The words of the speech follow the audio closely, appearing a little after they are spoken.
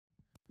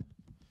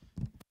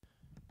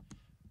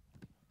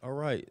All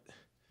right.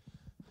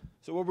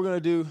 So what we're gonna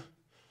do,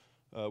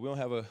 we don't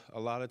have a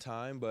lot of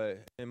time, but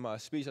in my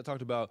speech I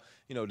talked about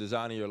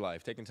designing your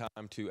life, taking time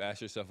to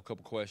ask yourself a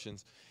couple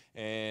questions,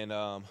 and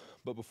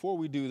but before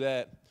we do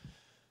that,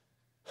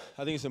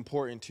 I think it's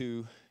important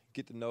to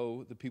get to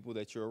know the people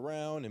that you're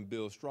around and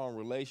build strong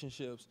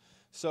relationships.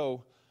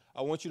 So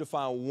I want you to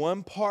find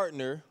one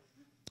partner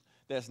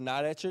that's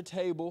not at your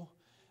table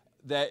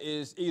that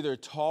is either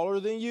taller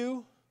than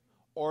you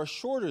or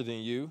shorter than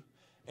you,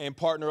 and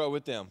partner up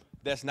with them.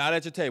 That's not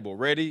at your table.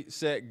 Ready,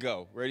 set,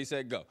 go. Ready,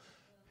 set, go.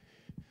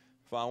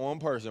 Find one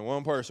person,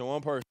 one person,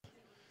 one person.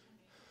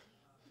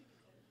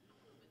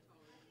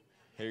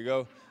 Here you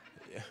go.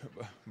 Yeah,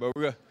 but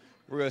we're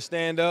gonna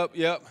stand up.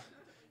 Yep.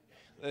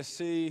 Let's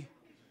see.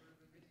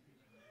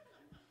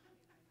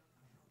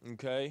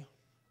 Okay.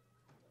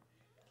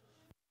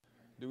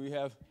 Do we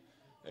have?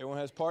 Everyone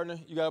has partner?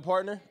 You got a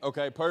partner?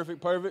 Okay.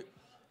 Perfect. Perfect.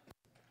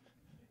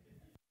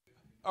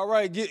 All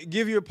right.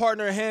 Give your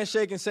partner a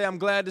handshake and say, "I'm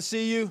glad to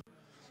see you."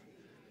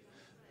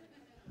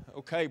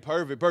 Okay,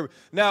 perfect, perfect.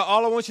 Now,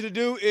 all I want you to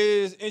do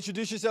is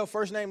introduce yourself,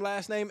 first name,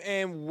 last name,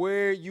 and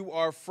where you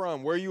are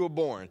from, where you were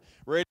born.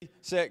 Ready,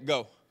 set,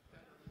 go.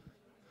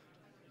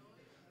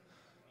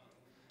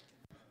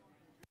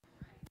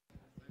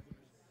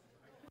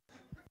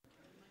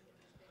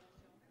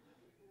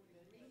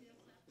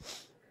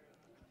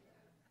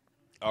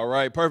 All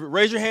right, perfect.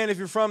 Raise your hand if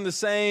you're from the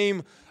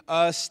same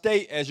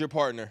state as your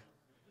partner.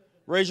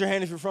 Raise your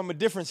hand if you're from a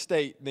different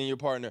state than your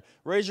partner.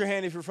 Raise your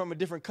hand if you're from a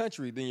different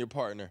country than your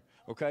partner.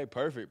 Okay,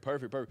 perfect,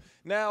 perfect, perfect.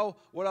 Now,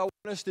 what I want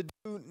us to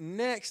do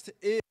next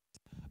is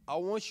I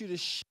want you to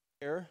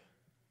share.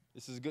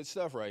 This is good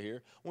stuff right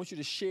here. I want you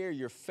to share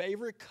your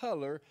favorite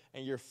color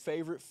and your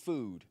favorite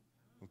food.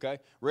 Okay?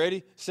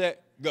 Ready,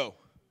 set, go.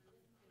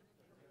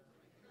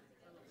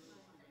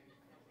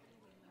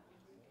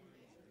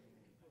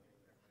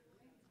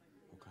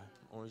 Okay.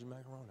 Orange and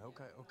macaroni.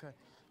 Okay, okay.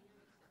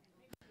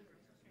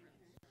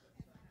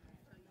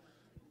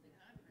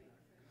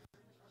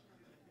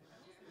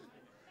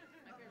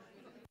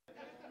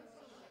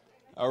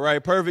 All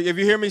right, perfect. If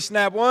you hear me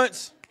snap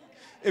once,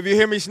 if you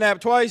hear me snap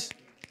twice,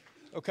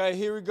 okay,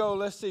 here we go.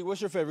 Let's see. What's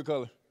your favorite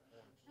color?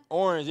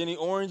 Orange. Any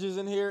oranges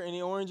in here?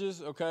 Any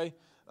oranges? Okay.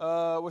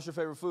 What's your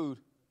favorite food?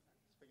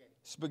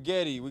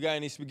 Spaghetti. We got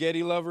any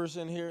spaghetti lovers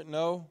in here?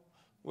 No?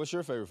 What's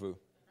your favorite food?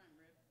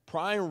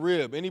 Prime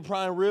rib. Any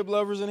prime rib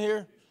lovers in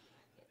here?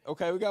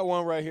 Okay, we got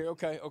one right here.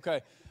 Okay,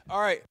 okay.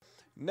 All right.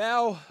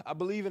 Now, I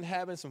believe in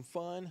having some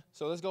fun.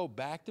 So let's go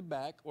back to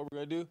back. What we're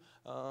going to do,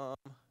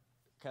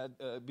 can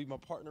I be my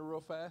partner real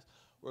fast?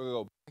 We're going to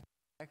go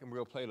back and we're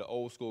going to play the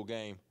old school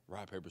game,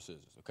 rock, paper,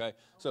 scissors. Okay?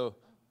 So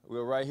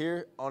we're right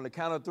here. On the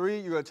count of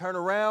three, you're going to turn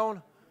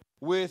around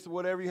with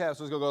whatever you have.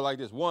 So it's going to go like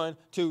this. 1,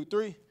 2,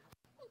 3.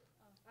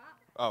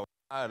 Oh, all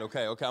right.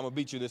 Okay, okay. I'm going to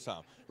beat you this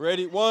time.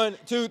 Ready? 1,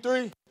 2,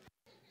 3.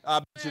 I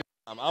beat you.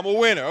 I'm a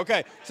winner.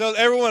 Okay, so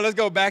everyone, let's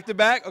go back to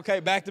back. Okay,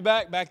 back to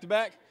back, back to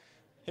back.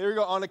 Here we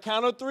go. On the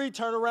count of three,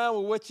 turn around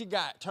with what you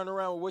got. Turn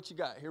around with what you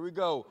got. Here we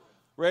go.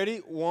 Ready?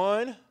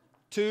 1,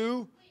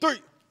 2, 3.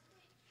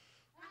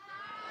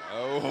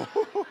 Oh.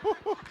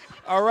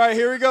 All right,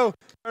 here we go.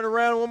 Turn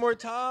around one more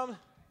time.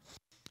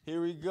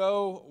 Here we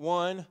go.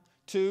 1,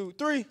 2,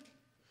 3.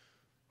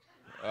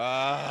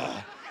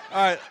 All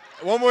right,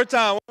 one more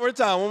time, one more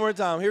time, one more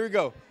time. Here we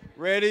go.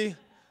 Ready?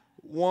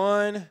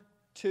 1,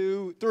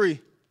 2,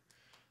 3.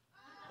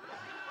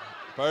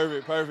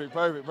 Perfect, perfect,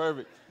 perfect,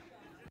 perfect.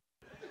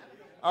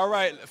 All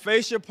right,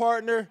 face your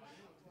partner.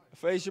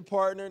 Face your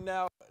partner.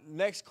 Now,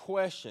 next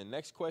question.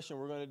 Next question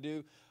we're going to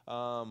do.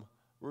 I'm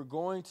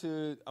going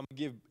to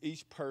give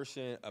each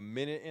person a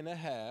minute and a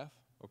half,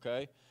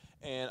 okay?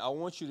 And I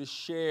want you to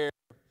share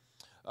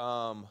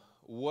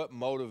what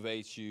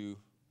motivates you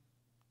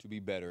to be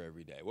better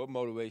every day. What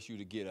motivates you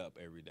to get up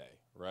every day,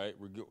 right?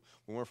 We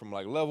went from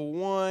like level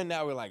 1,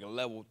 now we're like a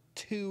level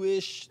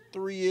 2-ish,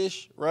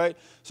 3-ish, right?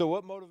 So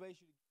what motivates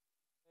you?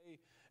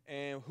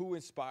 And who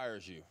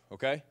inspires you,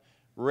 okay?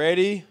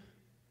 Ready?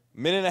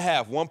 Minute and a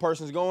half. One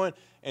person's going,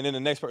 and then the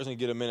next person can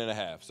get a minute and a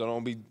half. So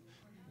don't be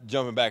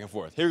jumping back and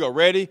forth. Here we go.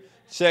 Ready,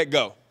 set,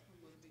 go.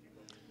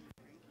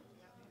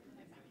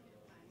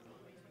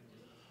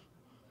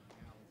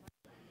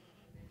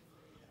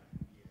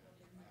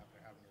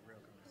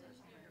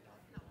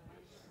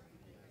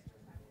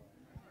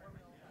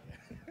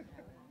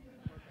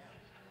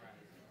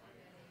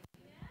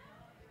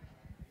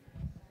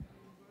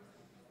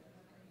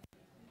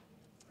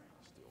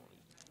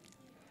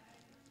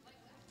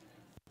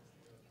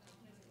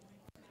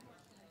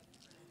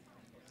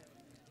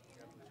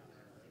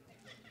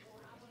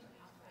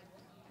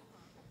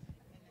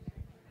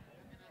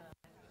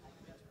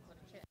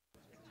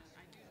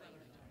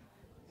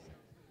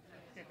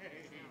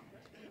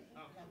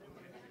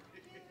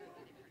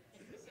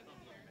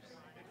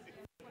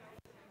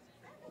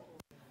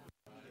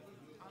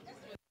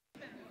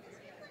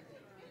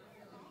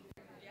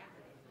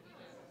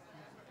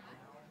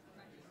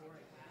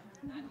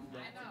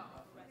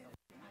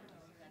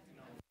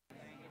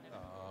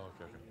 Oh,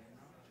 okay.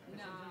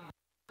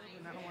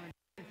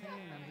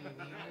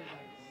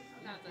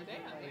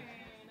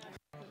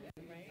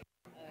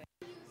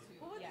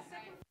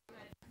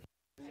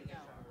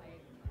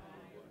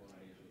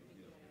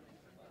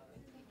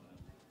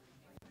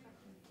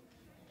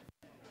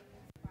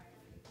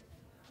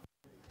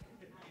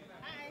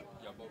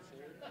 Y'all both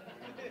shared?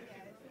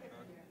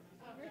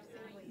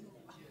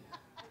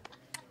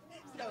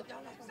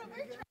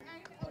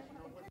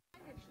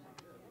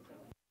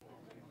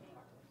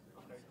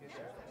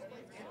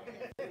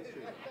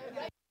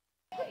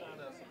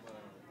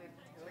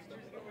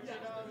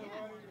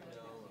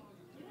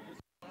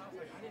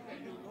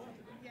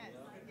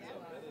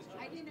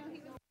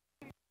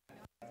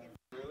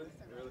 Really?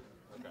 Really?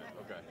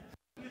 Okay.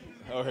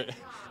 All right.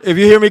 If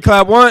you hear me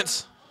clap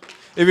once,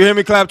 if you hear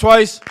me clap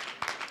twice,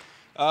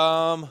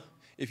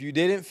 if you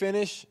didn't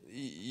finish,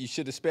 you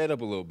should have sped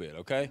up a little bit,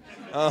 okay?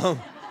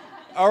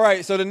 All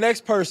right, so the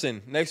next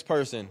person.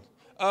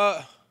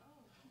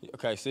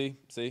 Okay, see?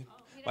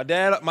 My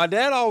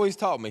dad always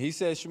taught me. He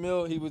said,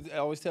 Shamiel, he would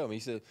always tell me,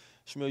 he said,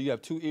 Shamiel, you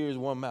have 2 ears,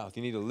 1 mouth.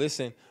 You need to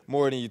listen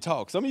more than you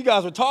talk. Some of you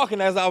guys were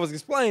talking as I was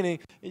explaining,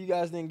 and you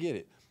guys didn't get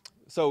it.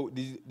 So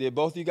did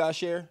both of you guys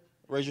share?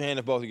 Raise your hand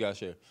if both of you guys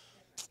share.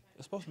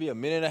 It's supposed to be a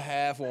minute and a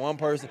half for one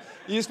person.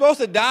 You're supposed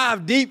to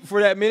dive deep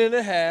for that minute and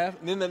a half,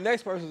 and then the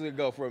next person's going to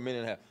go for a minute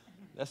and a half.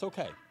 That's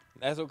okay.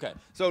 That's okay.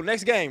 So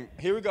next game,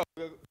 here we go.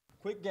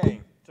 Quick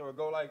game. So we'll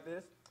go like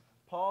this.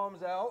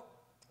 Palms out.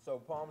 So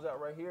palms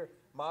out right here.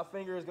 My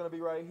finger is going to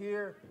be right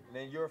here, and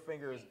then your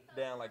finger is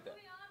down like that.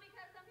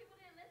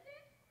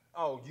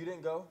 Oh, you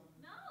didn't go?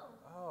 No.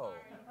 Oh.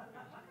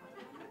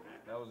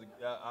 That was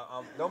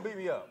don't beat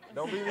me up.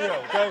 Don't beat me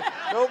up, okay?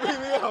 Don't beat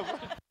me up.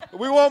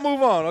 We won't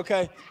move on,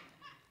 okay?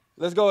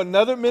 Let's go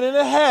another minute and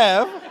a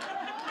half,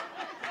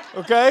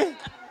 okay?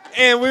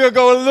 And we're going to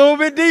go a little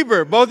bit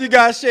deeper. Both of you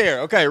guys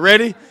share. Okay,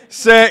 ready,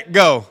 set,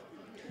 go.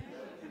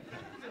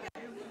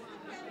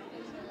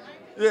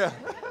 Yeah.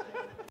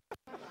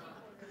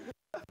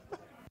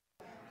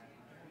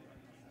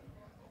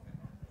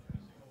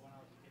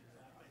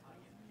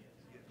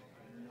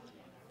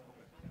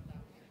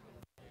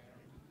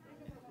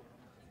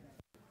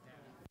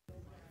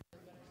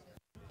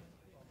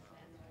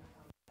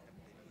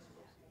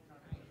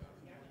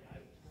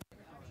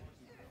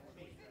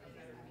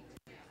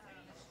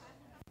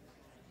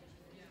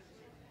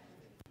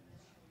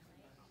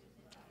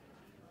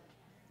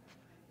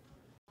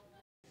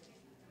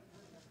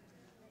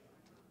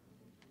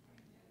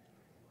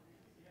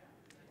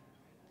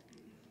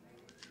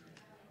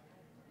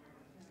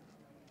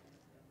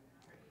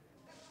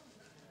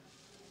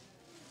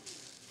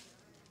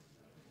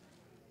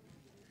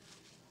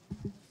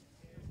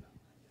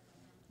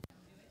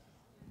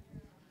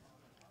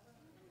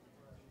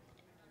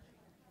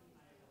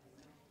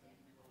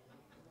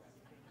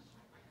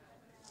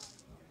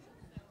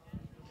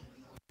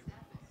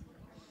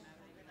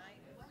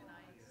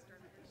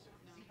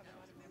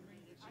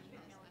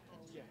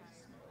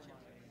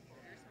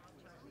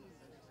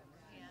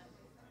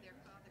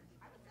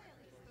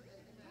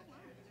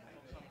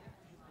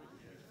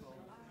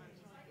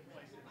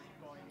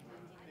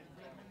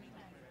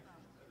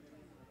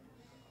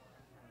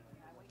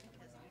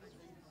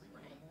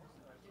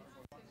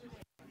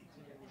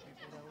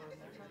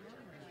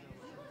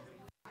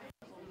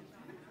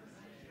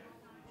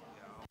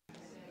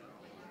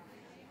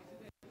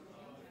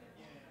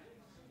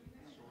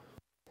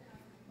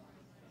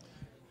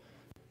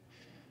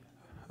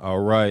 All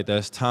right,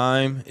 that's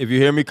time. If you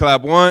hear me,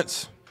 clap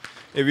once.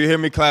 If you hear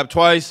me, clap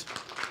twice.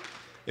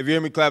 If you hear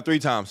me, clap 3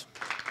 times.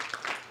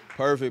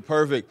 Perfect,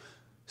 perfect.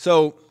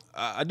 So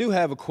I do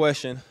have a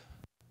question,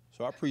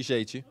 so I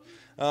appreciate you.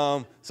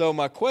 So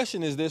my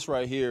question is this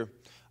right here,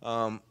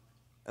 and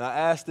I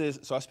asked this,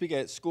 so I speak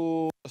at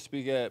school, I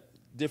speak at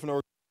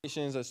different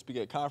organizations, I speak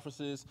at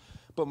conferences,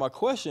 but my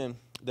question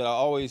that I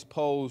always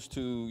pose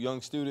to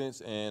young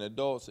students and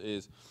adults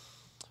is,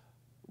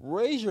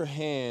 raise your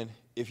hand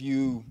if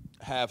you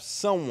have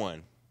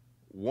someone,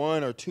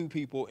 1 or 2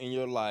 people in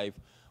your life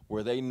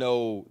where they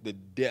know the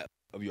depth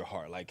of your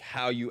heart, like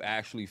how you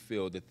actually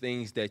feel, the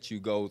things that you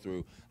go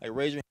through. Like,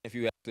 raise your hand if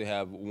you actually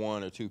have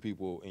 1 or 2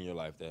 people in your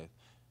life that,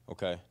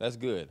 okay, that's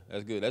good.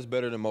 That's good. That's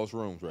better than most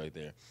rooms right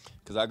there.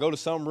 Because I go to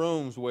some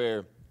rooms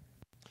where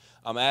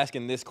I'm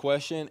asking this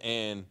question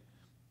and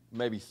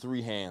maybe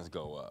 3 hands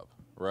go up,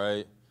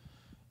 right?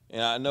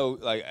 And I know,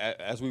 like,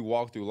 as we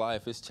walk through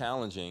life, it's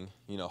challenging,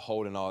 you know,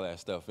 holding all that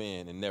stuff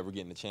in and never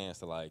getting a chance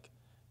to, like,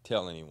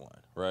 tell anyone,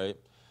 right?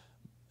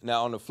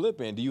 Now, on the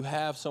flip end, do you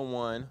have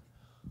someone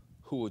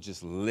who will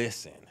just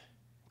listen?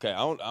 Okay,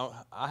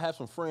 I have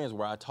some friends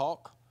where I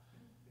talk,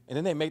 and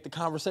then they make the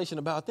conversation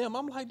about them.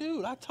 I'm like,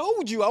 dude, I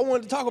told you I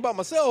wanted to talk about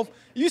myself.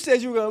 You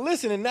said you were going to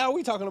listen, and now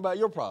we're talking about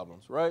your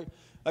problems, right?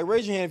 Like,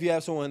 raise your hand if you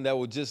have someone that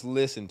will just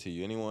listen to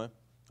you. Anyone?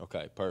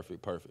 Okay,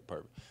 perfect.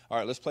 All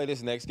right, let's play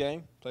this next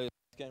game. Play this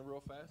game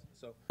real fast.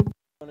 So what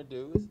we're going to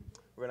do is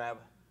we're going to have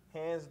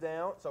hands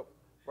down. So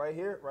right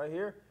here.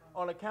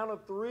 On the count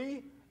of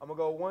 3, I'm going to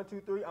go 1, 2,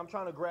 3. I'm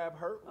trying to grab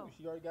her. Ooh,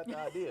 she already got the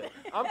idea.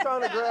 I'm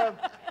trying to grab.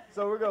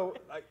 So we go,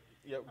 like,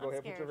 Yep, go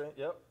ahead, put your hand.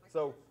 Yep.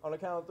 So on the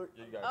count of 3,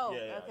 you got it. Oh,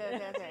 Yeah.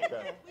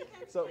 okay.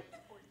 So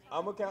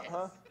I'm gonna count,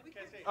 huh?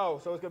 Oh,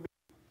 so it's gonna be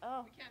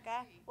Oh,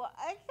 God. Well,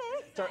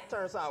 okay.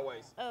 turn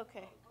sideways.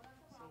 Okay.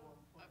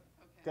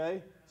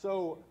 Okay.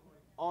 So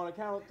on the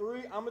count of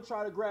 3, I'm gonna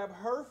try to grab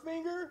her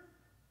finger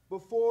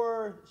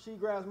before she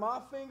grabs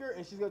my finger,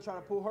 and she's gonna try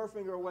to pull her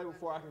finger away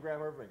before I can grab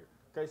her finger.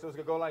 Okay. So it's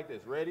gonna go like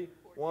this. Ready?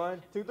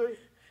 1, 2, 3.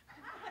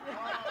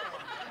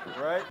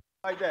 Right?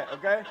 Like that.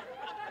 Okay.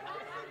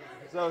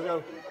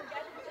 So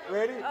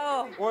ready?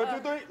 Oh. 1,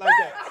 2, 3. Like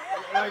that.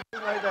 Like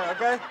that.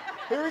 Okay.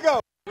 Here we go.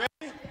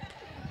 Ready?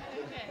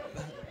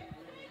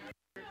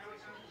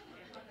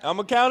 I'm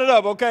gonna count it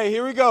up. Okay.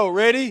 Here we go.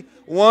 Ready?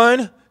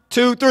 1,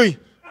 2, 3.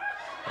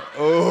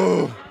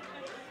 Oh.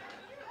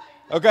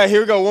 Okay,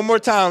 here we go. One more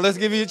time. Let's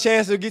give you a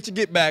chance to get your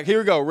get back. Here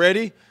we go.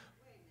 Ready?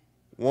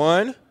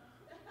 1.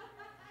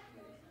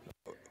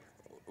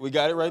 We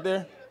got it right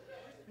there?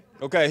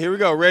 Okay, here we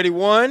go. Ready?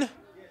 1.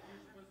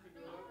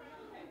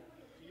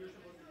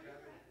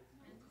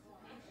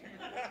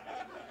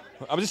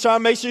 I'm just trying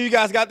to make sure you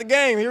guys got the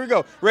game. Here we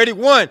go. Ready?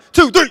 1,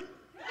 2, 3.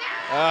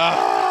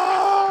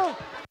 Ah.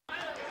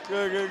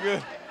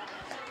 Good.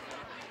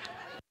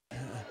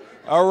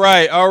 All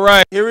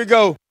right. Here we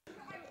go.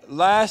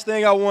 Last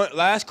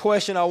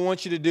question I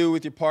want you to do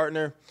with your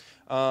partner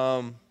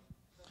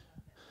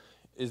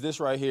is this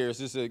right here.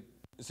 We're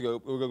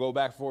gonna go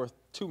back and forth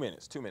 2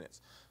 minutes.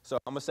 So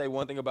I'm gonna say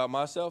one thing about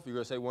myself. You're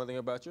gonna say one thing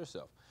about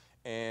yourself,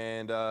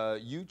 and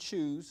you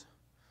choose.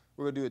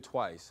 We're gonna do it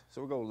twice.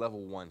 So we're gonna go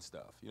level 1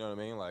 stuff. You know what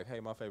I mean? Like, hey,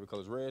 my favorite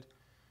color is red.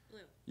 Blue.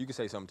 You can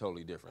say something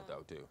totally different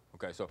though too.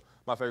 Okay, so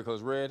my favorite color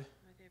is red.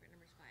 My favorite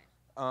number is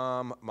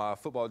 5. My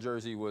football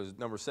jersey was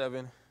number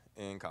 7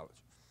 in college.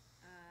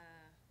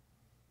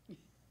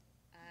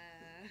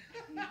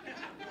 My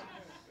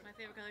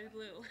favorite color is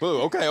blue.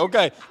 Blue.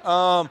 Okay.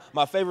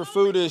 My favorite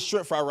food is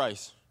shrimp fried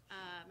rice.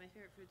 My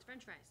favorite food is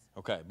French fries.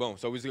 Okay, boom.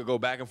 So we're just gonna go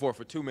back and forth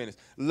for 2 minutes.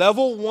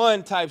 Level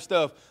 1 type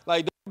stuff.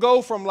 Like, don't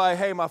go from like,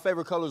 hey, my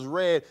favorite color is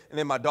red, and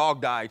then my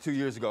dog died 2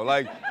 years ago.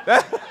 Like,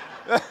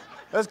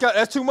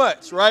 that's too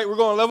much, right? We're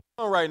going level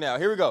 1 right now.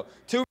 Here we go.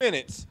 2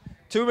 minutes.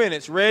 2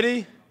 minutes.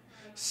 Ready,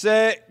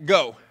 set,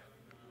 go.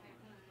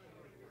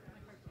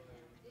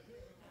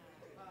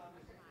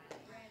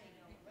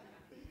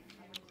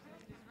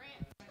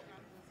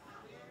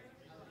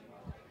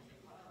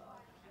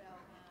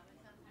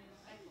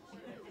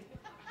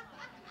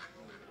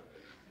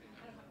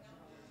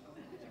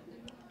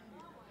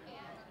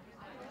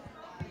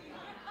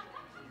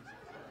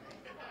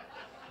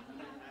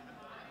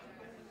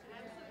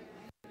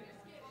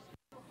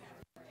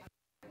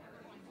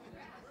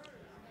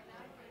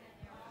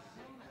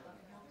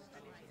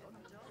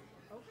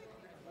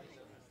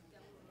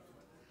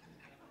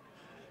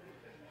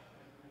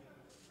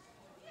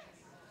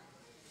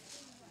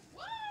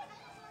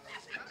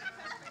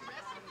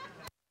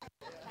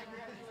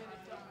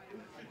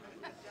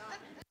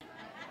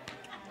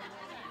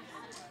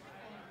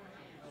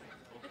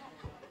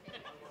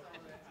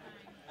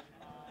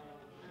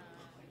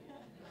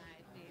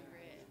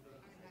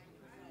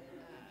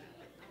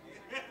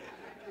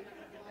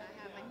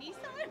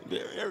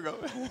 There we go.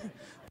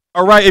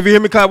 All right, if you hear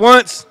me clap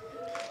once,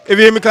 if you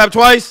hear me clap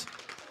twice.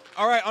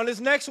 All right, on this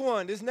next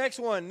one,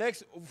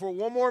 for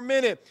 1 more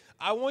minute,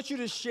 I want you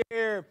to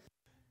share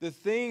the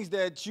things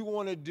that you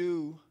want to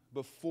do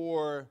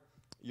before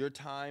your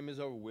time is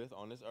over with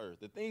on this earth.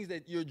 The things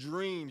that your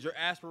dreams, your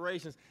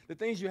aspirations, the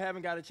things you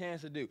haven't got a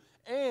chance to do.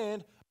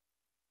 And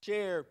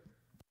share,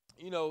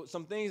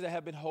 some things that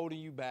have been holding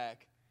you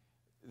back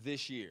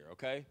this year,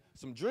 okay?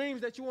 Some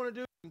dreams that you want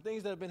to do, some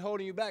things that have been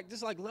holding you back.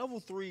 Just like level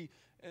 3,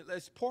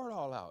 let's pour it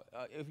all out.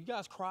 If you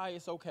guys cry,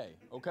 it's okay,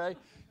 okay?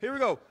 Here we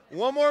go.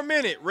 1 more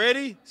minute.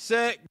 Ready,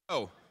 set,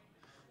 go.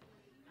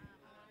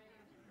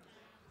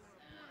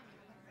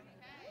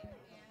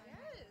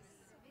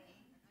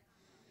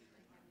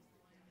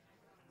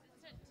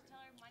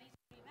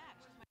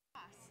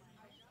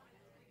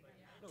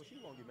 No, she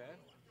won't get mad.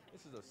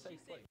 This is a safe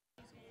place.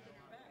 This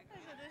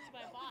is my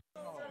boss.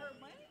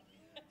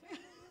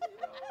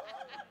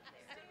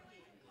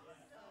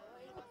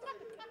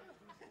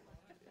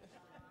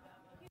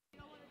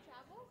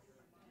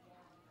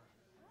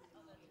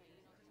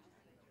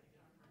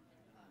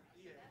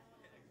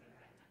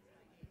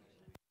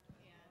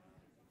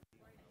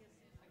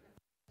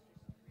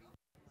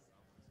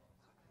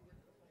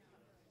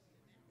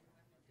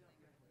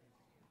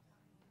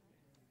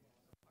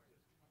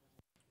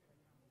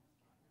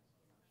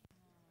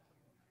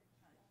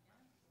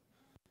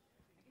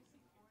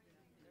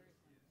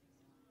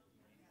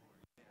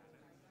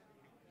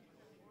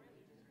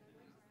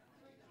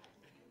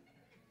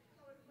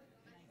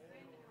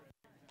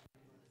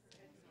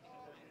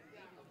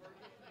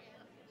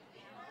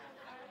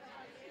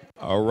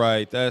 All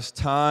right, that's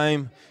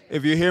time.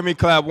 If you hear me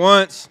clap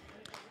once,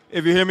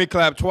 if you hear me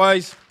clap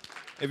twice,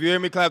 if you hear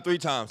me clap 3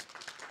 times.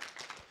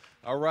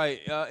 All right,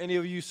 any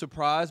of you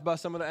surprised by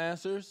some of the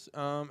answers?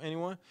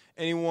 Anyone?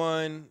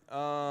 Anyone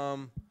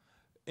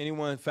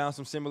found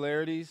some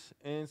similarities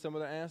in some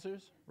of the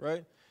answers,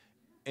 right?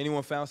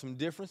 Anyone found some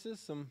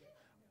differences?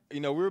 We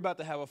were about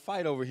to have a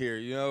fight over here,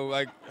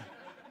 like,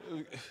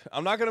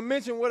 I'm not going to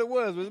mention what it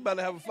was, but we was about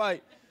to have a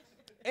fight.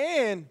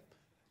 And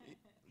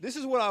this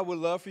is what I would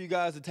love for you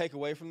guys to take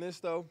away from this,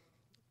 though.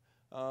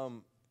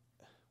 Tell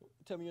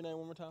me your name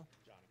one more time.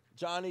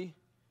 Johnny.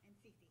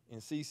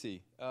 And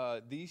C.C.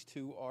 These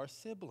two are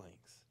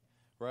siblings,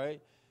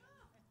 right?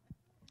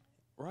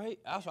 Right?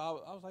 I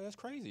was like, that's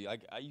crazy. I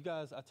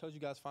told you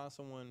guys find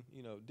someone,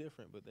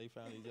 different, but they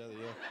found each other.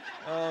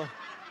 Yeah.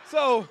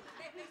 So,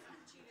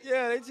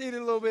 yeah, they cheated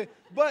a little bit.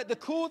 But the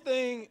cool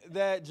thing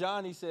that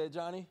Johnny said,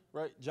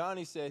 right?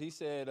 Johnny said,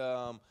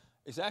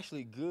 it's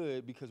actually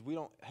good because we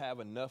don't have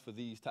enough of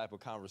these type of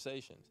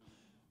conversations.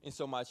 And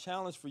so my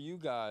challenge for you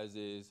guys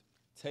is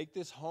take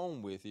this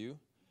home with you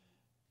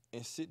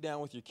and sit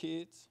down with your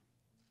kids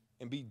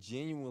and be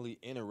genuinely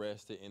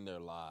interested in their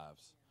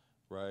lives,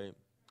 right?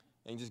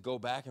 And just go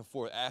back and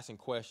forth asking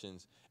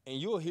questions. And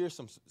you'll hear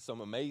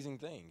some amazing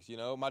things.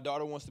 My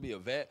daughter wants to be a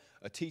vet,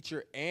 a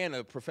teacher, and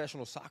a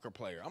professional soccer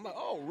player. I'm like,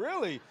 oh,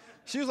 really?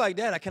 She was like,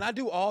 Dad, can I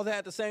do all that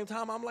at the same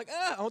time? I'm like,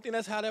 I don't think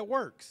that's how that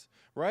works,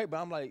 right? But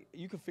I'm like,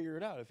 you can figure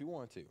it out if you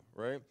want to,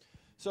 right?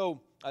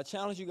 So I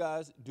challenge you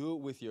guys, do it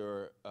with if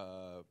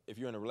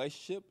you're in a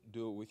relationship,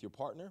 do it with your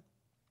partner.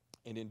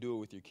 And then do it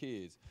with your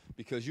kids,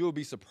 because you'll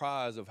be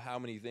surprised of how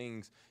many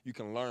things you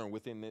can learn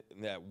within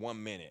that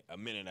 1 minute, a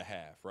minute and a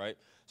half, right?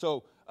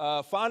 So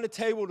find a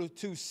table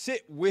to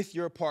sit with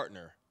your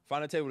partner.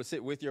 Find a table to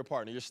sit with your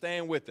partner. You're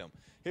staying with them.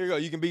 Here you go.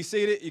 You can be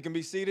seated. You can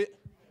be seated.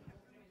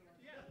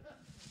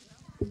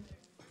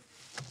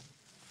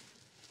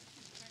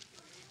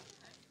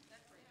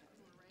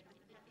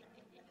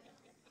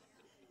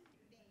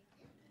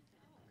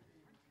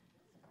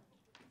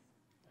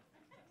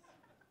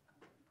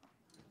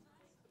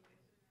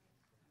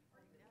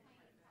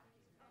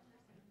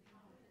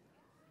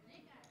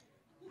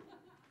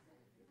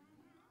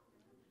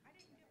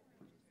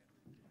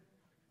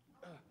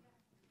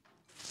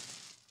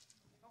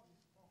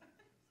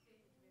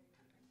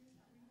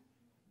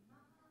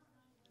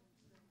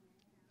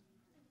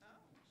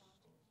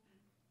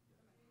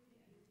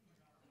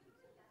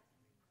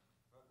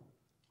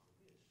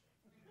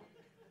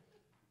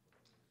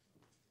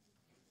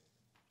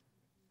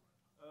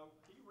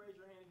 Can you raise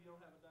your hand if you don't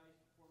have a dice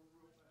for me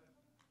real fast?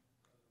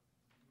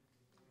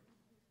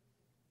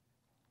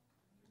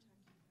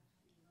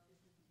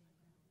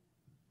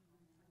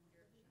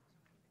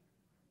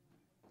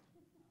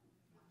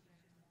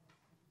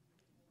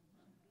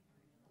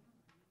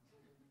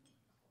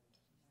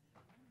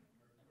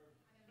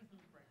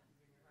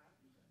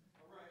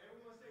 All right,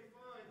 everyone say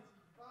fun.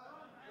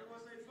 Fun.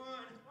 Everyone say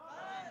fun.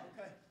 Fun.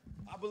 Okay.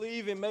 I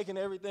believe in making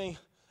everything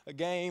a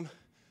game,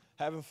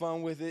 having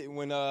fun with it.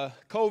 When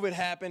COVID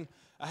happened,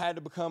 I had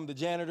to become the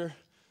janitor,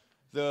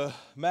 the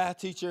math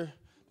teacher,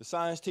 the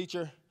science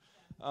teacher,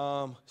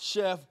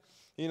 chef,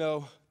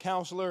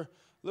 counselor, a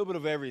little bit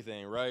of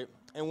everything, right?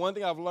 And one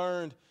thing I've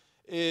learned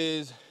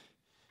is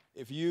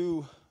if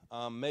you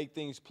make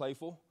things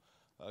playful,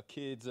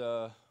 kids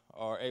are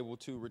able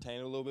to retain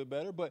it a little bit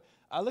better. But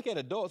I look at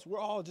adults, we're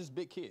all just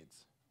big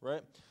kids,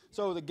 right?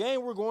 So the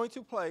game we're going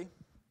to play, I'm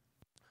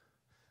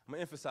going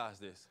to emphasize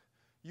this.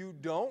 You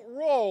don't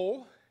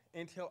roll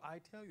until I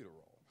tell you to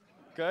roll,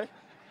 okay?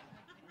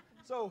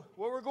 So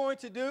what we're going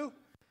to do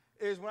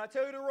is when I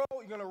tell you to roll,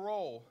 you're going to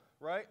roll,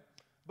 right?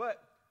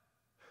 But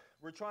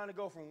we're trying to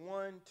go from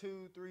 1,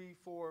 2, 3,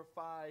 4,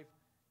 5,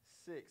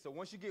 6. So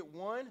once you get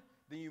 1,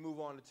 then you move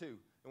on to 2.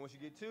 And once you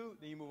get 2,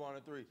 then you move on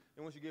to 3.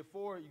 And once you get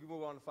 4, you can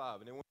move on to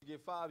 5. And then once you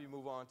get 5, you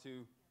move on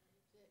to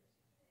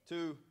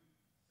 2.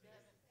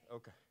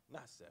 Okay,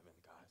 not 7,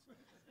 guys.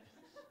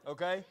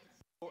 Okay?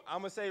 So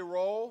I'm going to say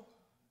roll.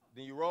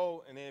 Then you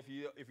roll, and then if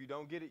you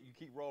don't get it, you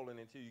keep rolling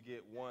until you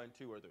get 1,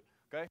 2, or 3.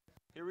 Okay?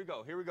 Here we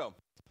go.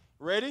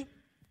 Ready?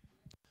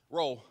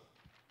 Roll.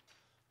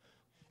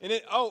 And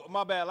then, oh,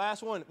 my bad,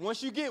 last one.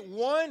 Once you get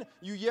 1,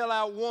 you yell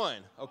out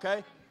 1,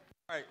 okay?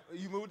 All right,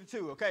 you move to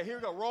 2. Okay, here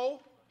we go.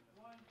 Roll.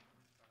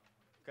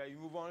 Okay, you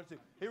move on to 2.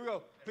 Here we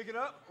go. Pick it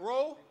up.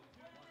 Roll.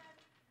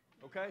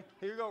 Okay,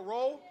 here we go.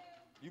 Roll.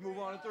 You move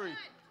on to 3.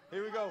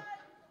 Here we go.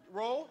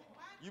 Roll.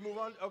 You move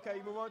on. Okay,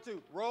 you move on to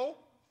 2. Roll.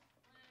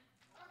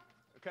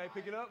 Okay,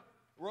 pick it up.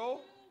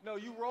 Roll. No,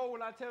 you roll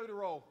when I tell you to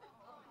roll.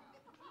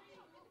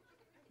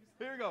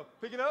 Here we go.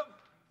 Pick it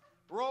up.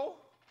 Roll.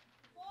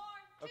 4,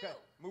 2. Okay,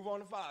 move on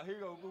to 5. Here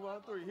we go. Move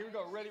on to 3. Here we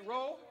go. Ready?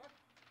 Roll.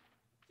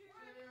 2.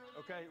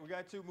 Okay, we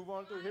got 2. Move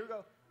on to 3. Here we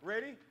go.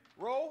 Ready?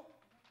 Roll.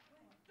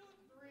 2,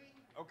 3.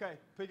 Okay,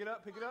 pick it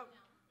up. Here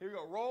we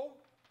go. Roll.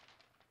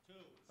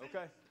 2.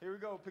 Okay, here we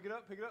go. Pick it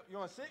up. You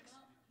on 6?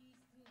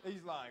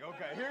 He's lying.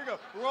 Okay, here we go.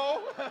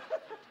 Roll.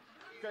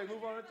 Okay,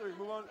 move on to 3.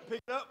 Move on.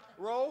 Pick it up.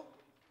 Roll.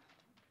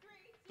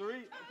 3.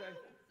 Okay.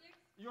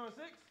 You on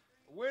 6?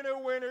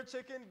 Winner,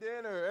 chicken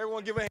dinner.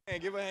 Everyone give a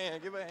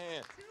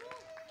hand.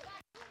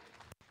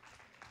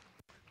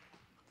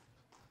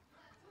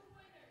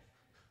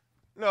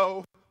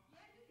 No.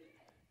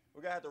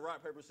 We're gonna have to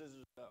rock, paper,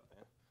 scissors out,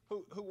 man.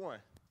 Who won?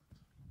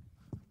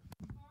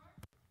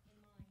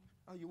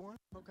 Oh, you won?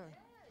 Okay.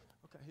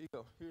 Okay, here you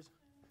go.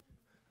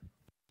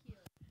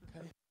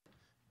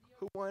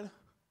 Who won? Okay,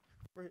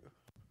 here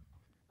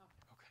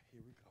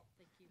we go.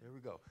 Thank you. There we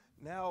go.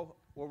 Now,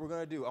 what we're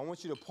going to do, I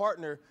want you to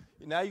partner.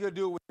 Now you're going to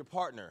do it with your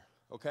partner,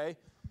 okay?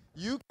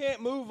 You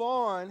can't move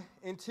on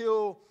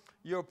until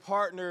your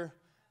partner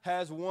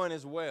has one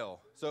as well.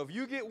 So if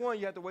you get one,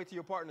 you have to wait till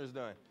your partner's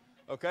done,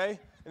 okay?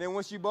 And then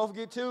once you both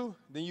get two,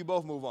 then you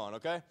both move on,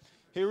 okay?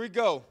 Here we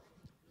go.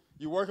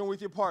 You're working with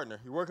your partner.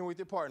 You're working with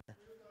your partner.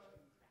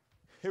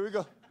 Here we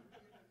go.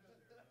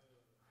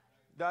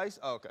 Dice?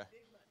 Oh, okay.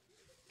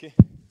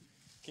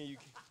 Can you?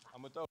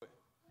 I'm going to throw it.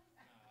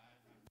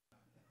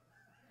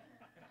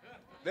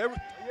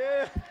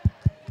 Yeah.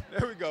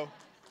 There we go.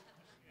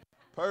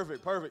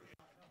 Perfect, perfect.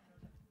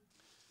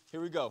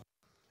 Here we go.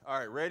 All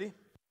right, ready?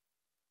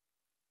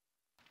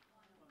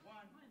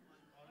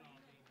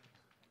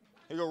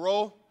 Here we go,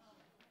 roll.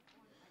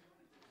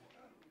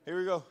 Here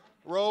we go,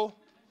 roll.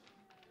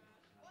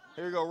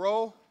 Here we go,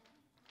 roll.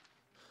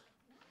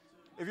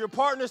 If your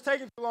partner's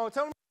taking too long,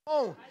 tell them to go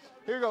on.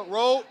 Here we go,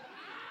 roll.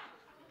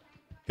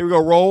 Here we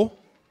go, roll.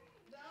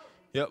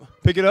 Yep,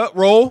 pick it up,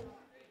 roll.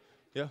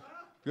 Yeah,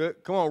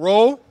 good. Come on,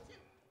 roll.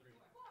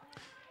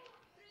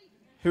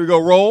 Here we go,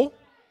 roll.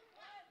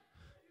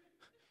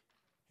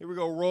 Here we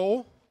go,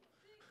 roll.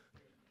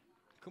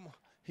 Come on,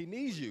 he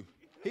needs you.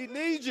 He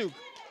needs you.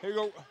 Here we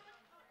go.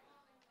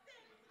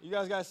 You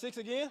guys got 6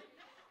 again?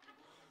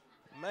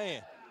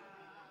 Man.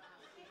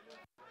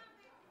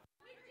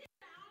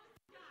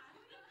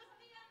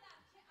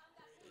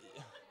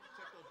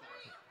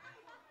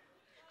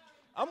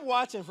 I'm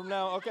watching from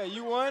now. Okay,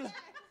 you won?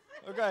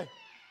 Okay.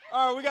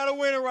 All right, we got a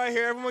winner right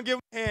here. Everyone give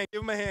him a hand.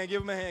 Give him a hand.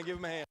 Give him a hand. Give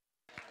him a hand.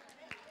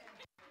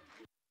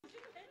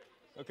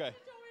 Okay.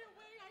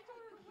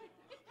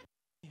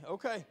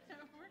 Okay.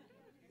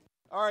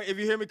 All right, if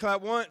you hear me,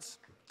 clap once.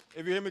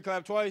 If you hear me,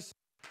 clap twice.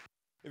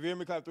 If you hear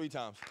me, clap 3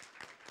 times.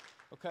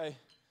 Okay.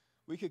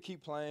 We could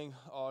keep playing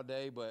all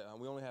day, but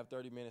we only have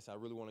 30 minutes. I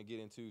really want to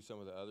get into some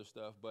of the other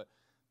stuff. But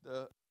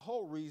the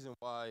whole reason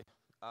why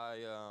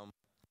I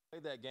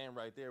played that game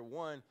right there,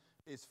 1,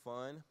 it's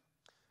fun.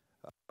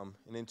 And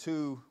then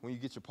 2, when you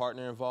get your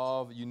partner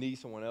involved, you need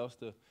someone else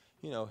to,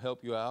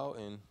 help you out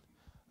and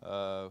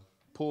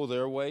pull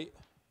their weight.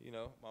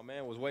 My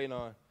man was waiting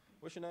on,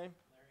 what's your name? Larry.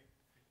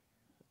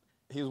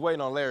 He was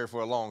waiting on Larry for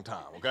a long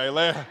time, okay,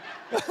 Larry?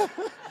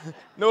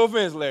 No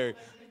offense, Larry,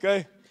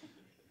 okay?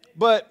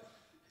 But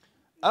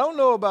I don't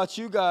know about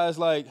you guys,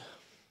 I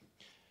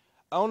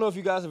don't know if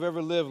you guys have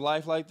ever lived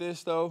life like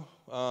this, though.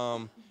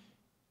 I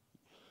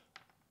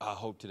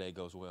hope today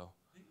goes well.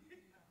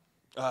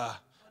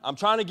 I'm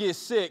trying to get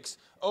 6.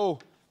 Oh,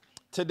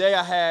 today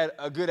I had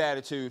a good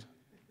attitude.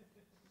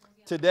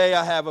 Today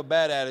I have a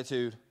bad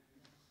attitude.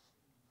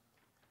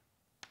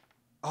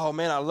 Oh,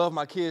 man, I love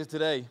my kids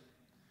today.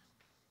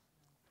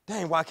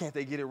 Dang, why can't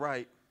they get it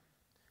right?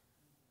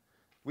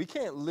 We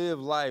can't live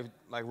life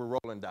like we're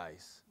rolling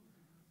dice.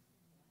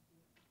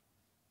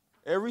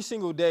 Every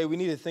single day, we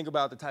need to think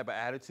about the type of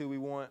attitude we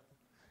want.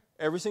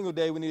 Every single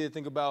day, we need to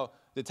think about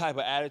the type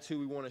of attitude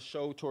we want to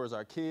show towards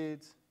our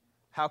kids.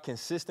 How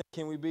consistent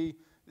can we be?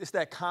 It's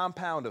that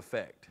compound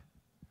effect.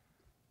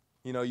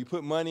 You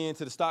put money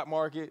into the stock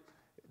market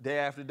day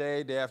after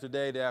day, day after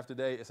day, day after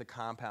day. It's a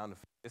compound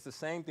effect. It's the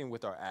same thing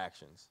with our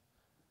actions.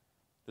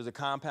 There's a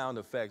compound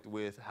effect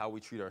with how we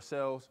treat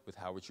ourselves, with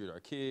how we treat our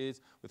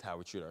kids, with how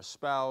we treat our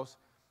spouse.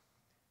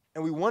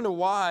 And we wonder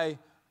why,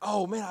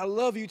 oh, man, I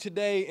love you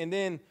today, and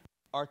then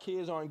our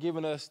kids aren't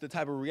giving us the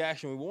type of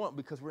reaction we want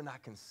because we're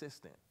not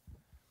consistent.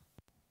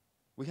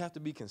 We have to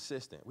be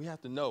consistent. We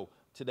have to know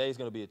today's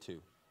going to be a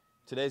 2.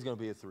 Today's going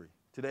to be a 3.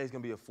 Today's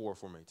going to be a 4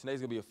 for me. Today's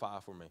going to be a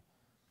 5 for me.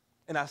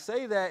 And I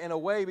say that in a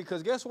way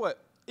because guess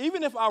what?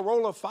 Even if I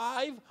roll a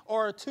 5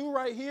 or a 2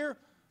 right here,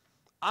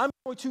 I'm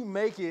going to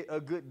make it a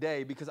good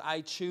day because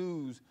I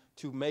choose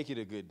to make it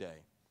a good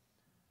day.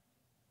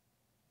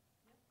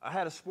 I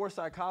had a sports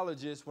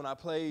psychologist when I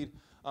played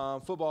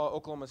football at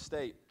Oklahoma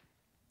State.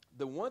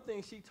 The one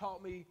thing she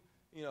taught me,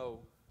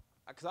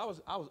 because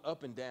I was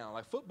up and down.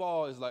 Like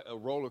football is like a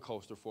roller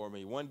coaster for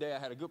me. One day I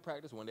had a good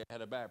practice, one day I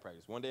had a bad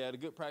practice. One day I had a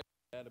good practice,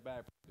 I had a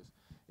bad practice.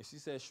 And she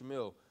said,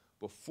 Shamiel,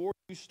 before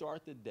you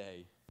start the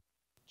day,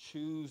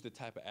 choose the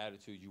type of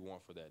attitude you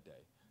want for that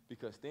day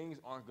because things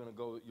aren't going to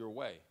go your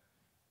way.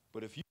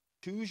 But if you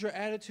choose your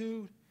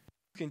attitude,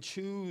 you can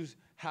choose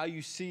how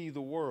you see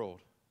the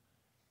world.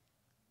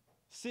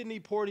 Sidney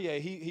Poitier,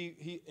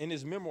 he in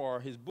his memoir,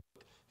 his book,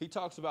 he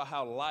talks about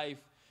how life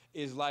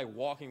is like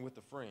walking with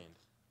a friend.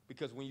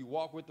 Because when you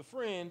walk with a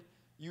friend,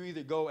 you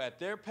either go at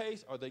their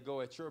pace or they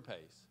go at your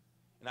pace.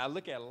 And I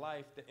look at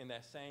life in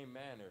that same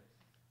manner.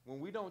 When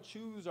we don't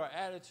choose our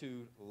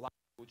attitude, life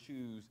will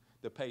choose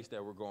the pace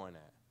that we're going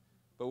at.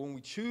 But when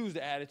we choose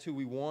the attitude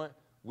we want,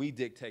 we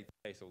dictate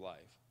the pace of life,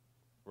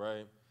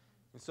 right?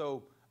 And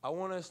so I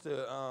want us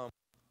to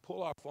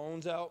pull our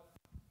phones out,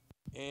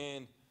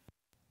 and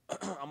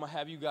I'm going to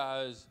have you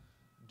guys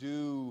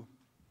do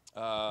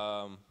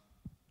an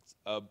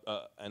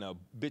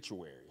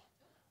obituary,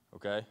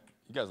 okay?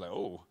 You guys are like,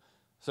 oh.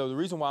 So the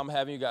reason why I'm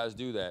having you guys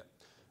do that,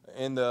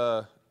 in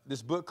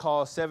this book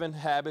called 7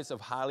 Habits of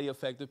Highly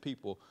Effective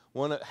People,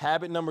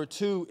 Habit number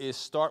 2 is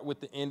start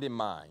with the end in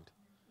mind.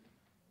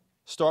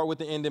 Start with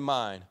the end in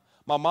mind.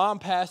 My mom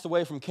passed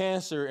away from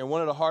cancer, and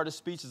one of the hardest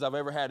speeches I've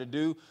ever had to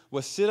do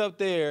was sit up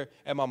there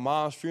at my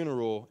mom's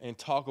funeral and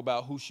talk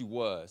about who she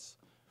was.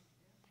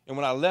 And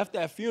when I left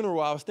that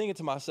funeral, I was thinking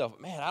to myself,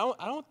 man,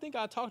 I don't think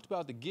I talked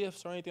about the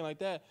gifts or anything like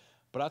that,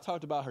 but I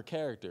talked about her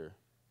character,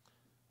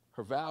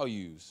 her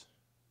values,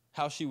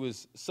 how she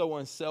was so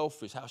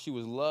unselfish, how she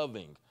was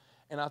loving.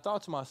 And I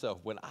thought to myself,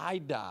 when I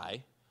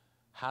die,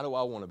 how do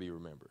I want to be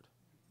remembered?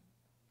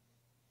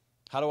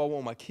 How do I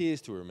want my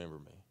kids to remember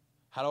me?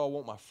 How do I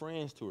want my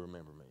friends to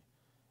remember me?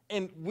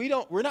 And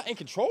we're not in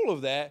control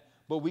of that,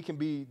 but we can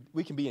be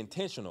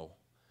intentional.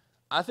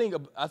 I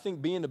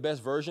think being the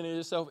best version of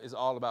yourself is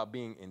all about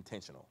being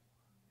intentional.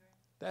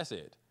 That's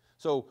it.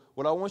 So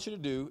what I want you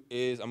to do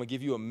is I'm going to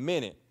give you a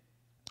minute.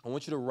 I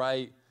want you to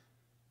write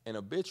an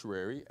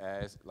obituary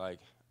as like,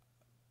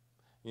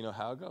 you know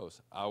how it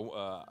goes.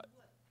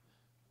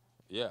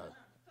 Yeah.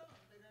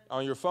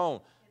 On your phone.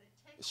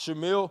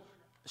 Shamiel,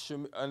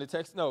 on the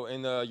text, no,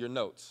 in your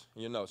notes.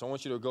 I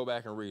want you to go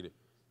back and read it.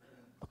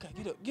 Okay,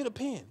 get a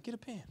pen. Get a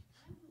pen.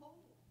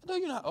 No,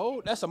 you're not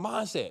old. That's a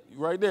mindset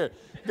right there.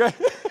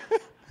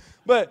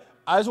 But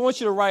I just want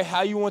you to write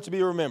how you want to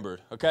be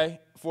remembered, okay,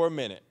 for a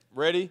minute.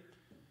 Ready,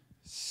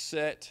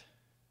 set,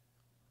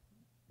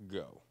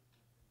 go.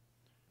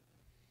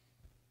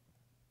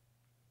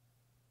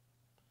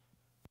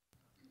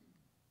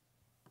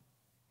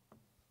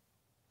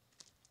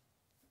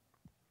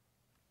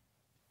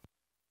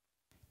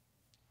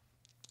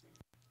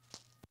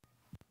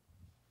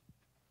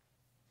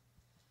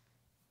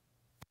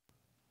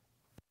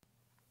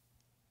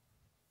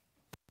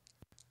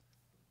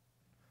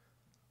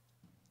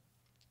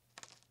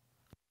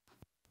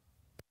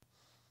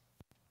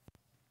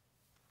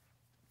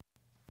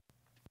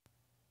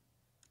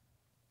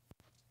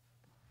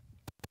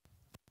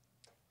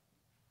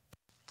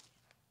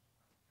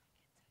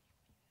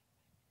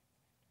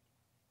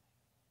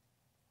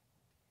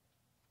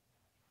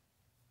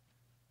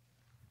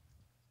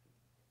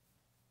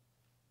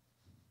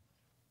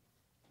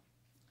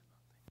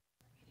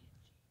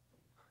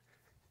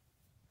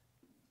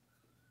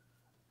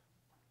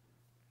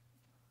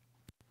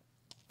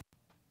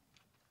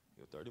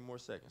 You got 30 more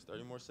seconds.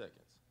 30 more seconds.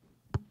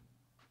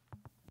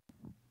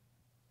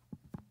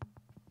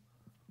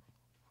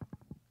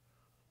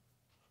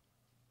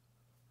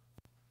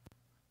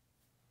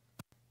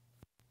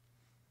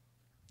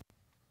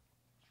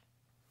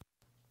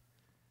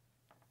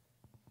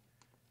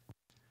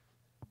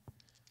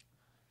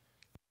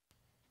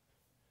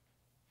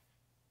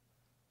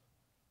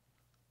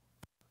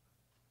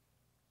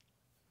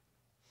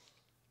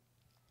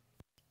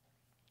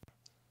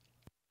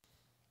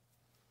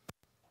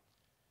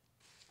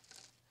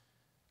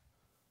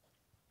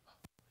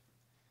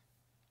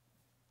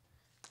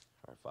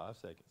 All right, 5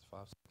 seconds. 5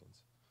 seconds.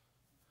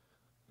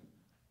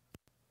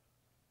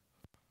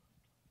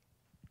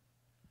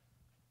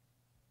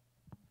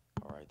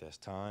 All right, that's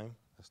time.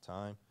 That's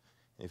time.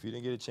 And if you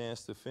didn't get a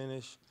chance to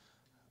finish,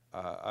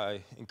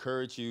 I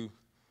encourage you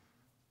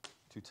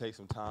to take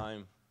some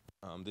time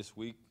this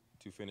week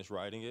to finish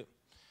writing it.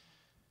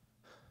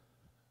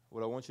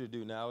 What I want you to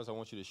do now is I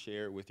want you to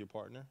share it with your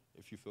partner,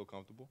 if you feel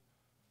comfortable.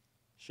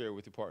 Share it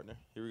with your partner.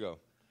 Here we go.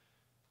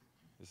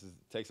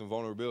 Take some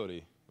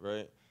vulnerability,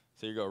 right?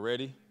 So here you go.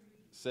 Ready,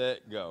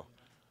 set, go.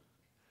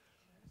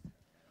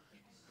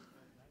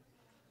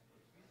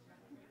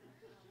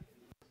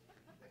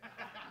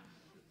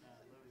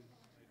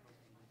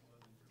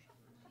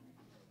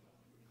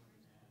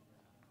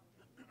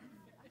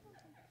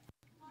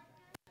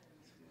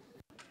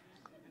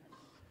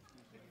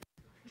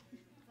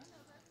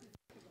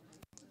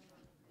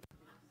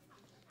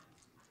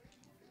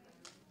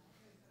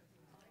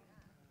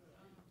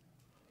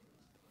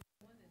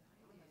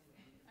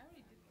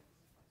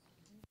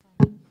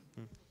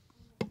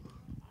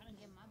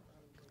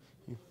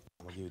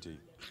 I'm gonna give it to you.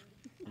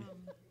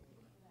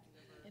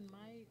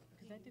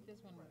 Because I did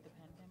this one with the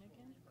pandemic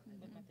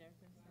with my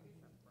therapist,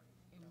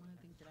 and one of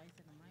the things that I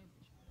said in my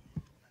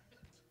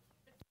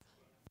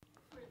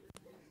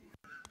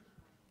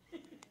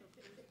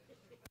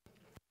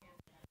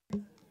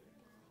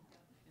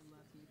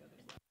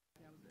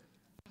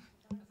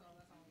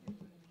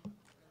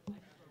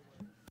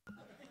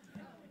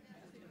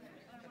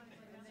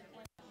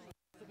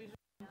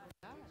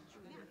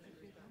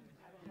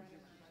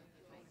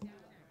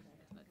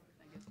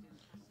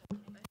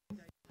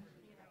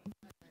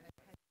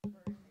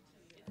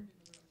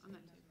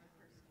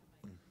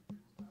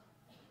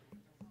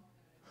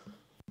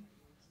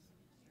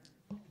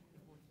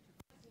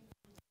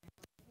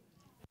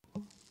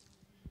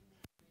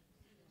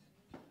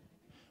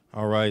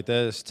All right,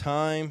 that is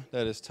time.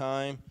 That is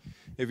time.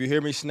 If you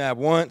hear me snap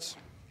once,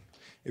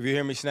 if you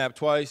hear me snap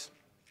twice.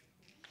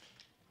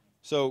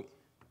 So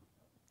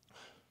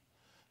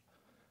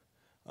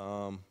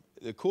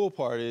the cool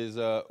part is,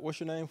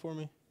 what's your name for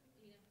me?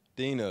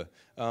 Dina.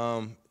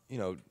 You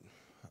know,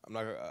 I'm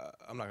not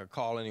gonna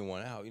call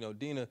anyone out. You know,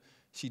 Dina,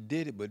 she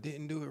did it, but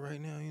didn't do it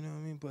right now. You know what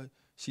I mean? But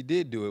she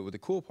did do it. But the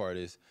cool part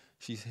is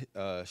she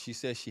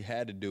said she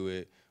had to do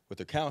it with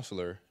her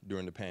counselor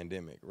during the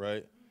pandemic,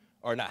 right?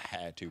 Or not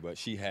had to, but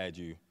she had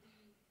you.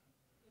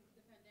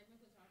 The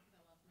pandemic was hard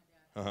because I lost my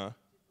dad. Uh huh.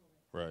 To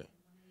COVID. Right.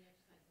 And one of the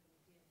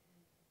exercises that we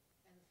did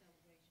as a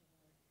celebration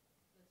was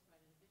let's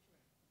write an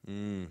obituary.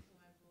 Mm. So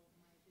I wrote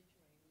my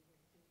obituary. We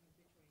were doing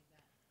obituaries that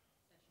session.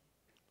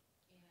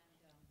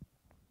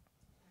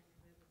 And I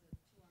remember it was a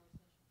 2-hour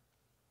session.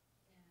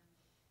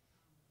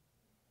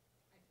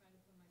 And I tried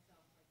to put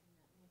myself like in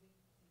that movie,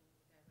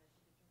 the guy writes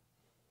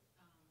obituary,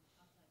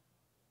 outside.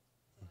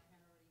 So I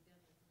had already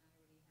done this and I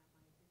already had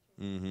my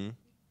obituary. Mm-hmm.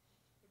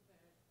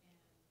 Prepared,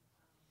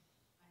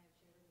 and I have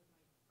shared it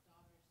with my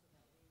daughter so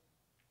that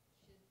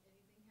way, should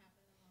anything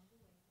happen along the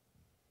way,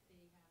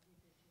 they have the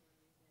obituary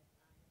that I have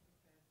prepared.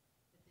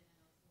 But then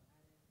I also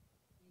added,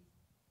 please,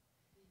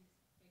 please make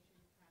sure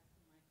you pass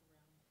the mic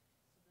around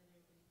so that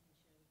everybody can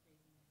share the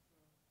craziness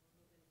or a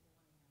little bit of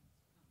bohemian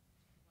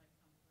to provide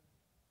comfort to.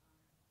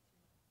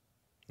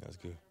 That's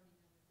So I good. had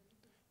already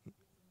done this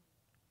recently.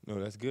 No,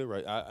 that's good,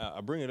 right? I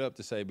bring it up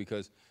to say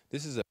because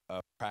this is a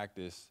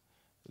practice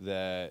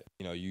that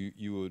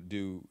you would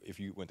do if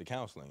you went to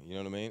counseling. You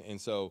know what I mean? And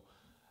so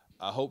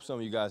I hope some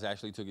of you guys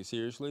actually took it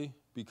seriously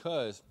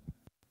because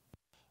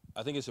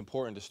I think it's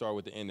important to start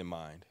with the end in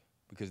mind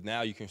because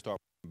now you can start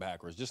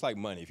backwards. Just like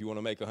money, if you want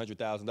to make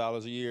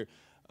 $100,000 a year,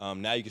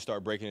 now you can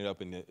start breaking it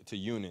up into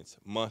units,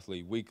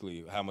 monthly,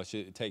 weekly, how much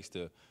it takes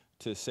to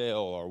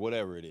sell or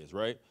whatever it is,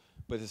 right?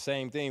 But the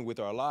same thing with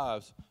our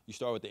lives. You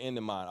start with the end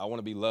in mind. I want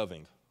to be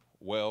loving.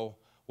 Well,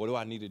 what do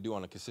I need to do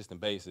on a consistent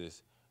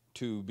basis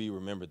to be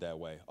remembered that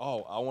way?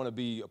 Oh, I want to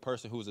be a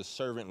person who's a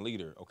servant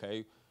leader,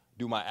 okay?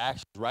 Do my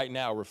actions right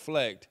now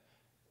reflect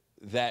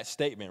that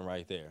statement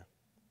right there?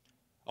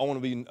 I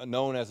want to be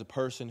known as a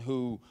person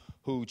who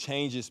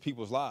changes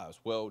people's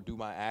lives. Well, do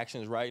my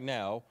actions right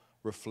now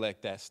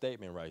reflect that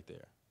statement right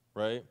there,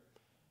 right?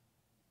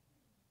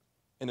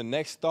 And the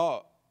next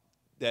thought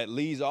that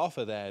leads off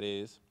of that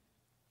is,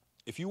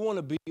 if you want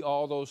to be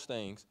all those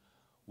things,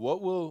 who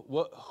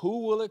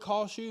will it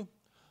cost you?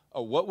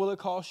 Or what will it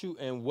cost you,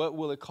 and what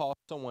will it cost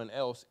someone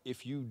else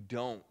if you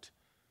don't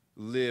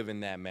live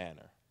in that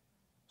manner?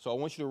 So I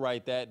want you to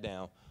write that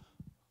down.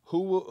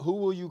 Who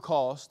will you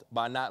cost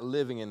by not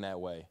living in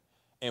that way?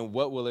 And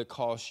what will it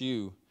cost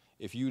you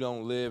if you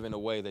don't live in a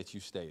way that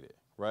you stated,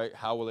 right?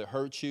 How will it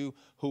hurt you?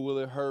 Who will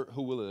it hurt?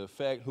 Who will it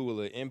affect? Who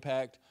will it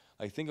impact?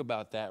 Like, think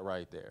about that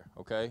right there,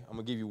 okay? I'm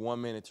going to give you 1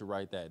 minute to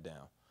write that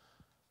down.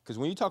 Because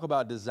when you talk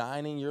about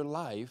designing your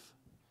life,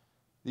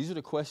 these are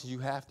the questions you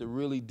have to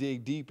really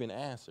dig deep and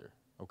answer,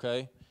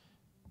 okay?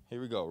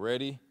 Here we go.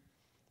 Ready,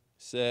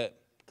 set,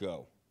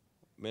 go.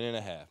 Minute and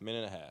a half.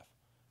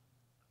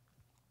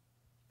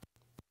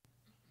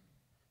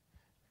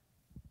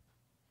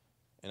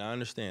 And I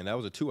understand that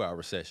was a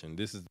 2-hour session.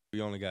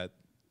 We only got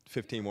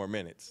 15 more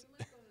minutes. We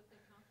must go to the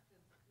council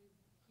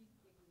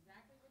because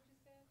exactly what you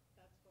said,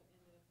 that's what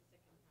ended up the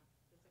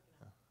second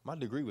half. My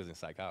degree was in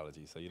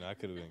psychology, so I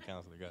could have been a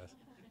counselor, guys.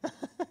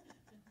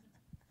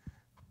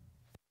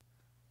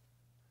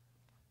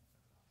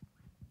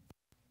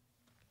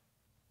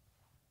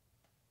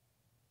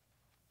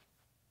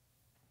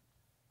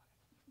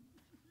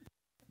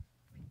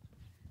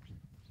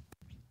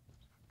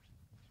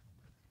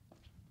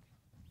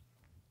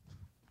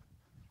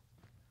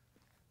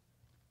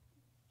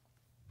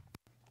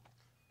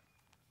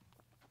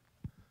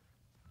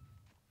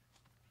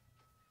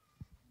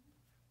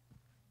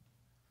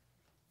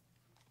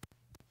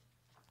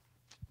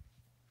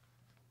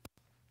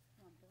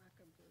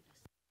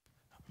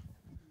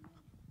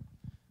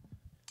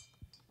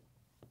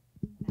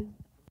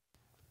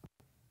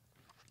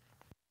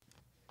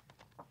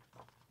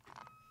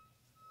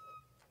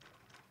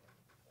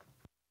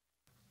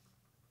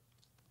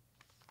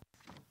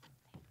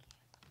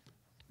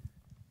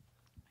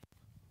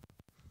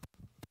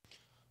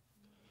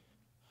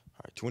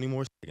 All right, 20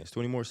 more seconds.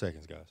 20 more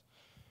seconds, guys.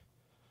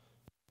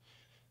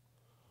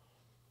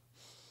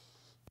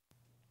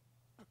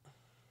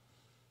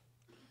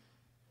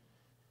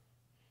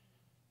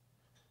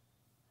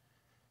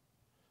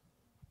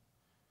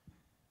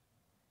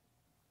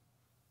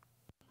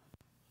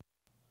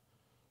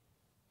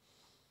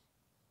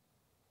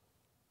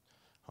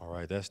 All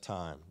right, that's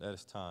time. That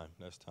is time.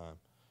 That's time.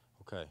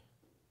 Okay.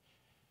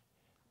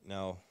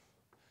 Now,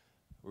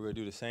 we're going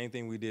to do the same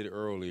thing we did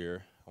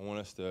earlier. I want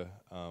us to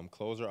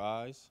close our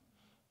eyes,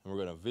 and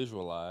we're going to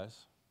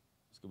visualize.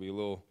 It's going to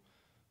be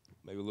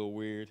maybe a little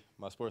weird.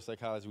 My sports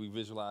psychology, we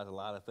visualize a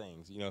lot of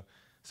things,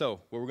 So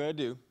what we're going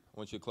to do, I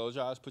want you to close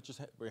your eyes, put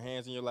your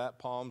hands in your lap,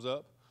 palms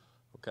up,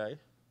 okay?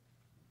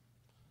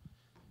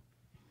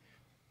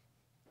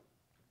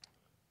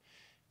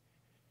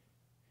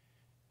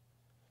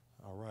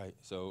 All right,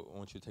 so I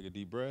want you to take a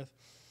deep breath.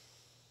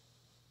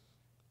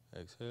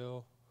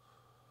 Exhale.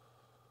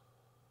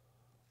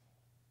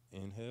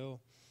 Inhale.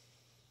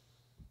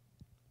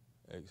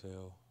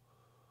 Exhale.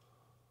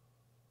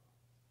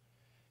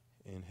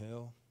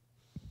 Inhale.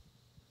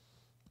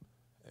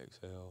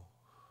 Exhale.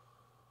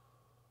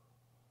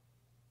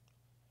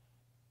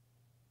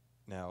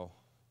 Now,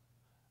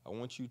 I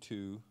want you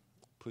to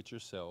put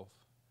yourself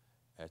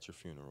at your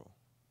funeral.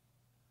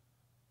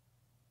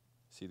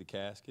 See the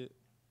casket?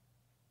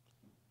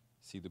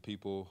 See the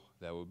people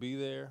that will be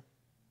there?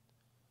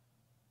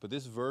 But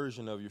this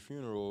version of your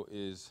funeral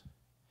is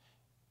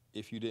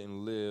if you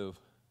didn't live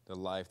the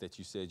life that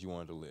you said you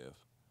wanted to live.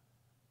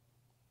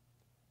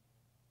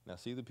 Now,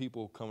 see the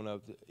people coming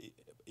up,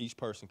 each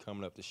person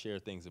coming up to share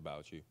things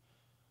about you,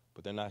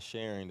 but they're not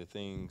sharing the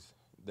things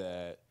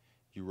that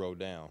you wrote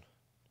down.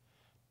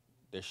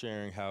 They're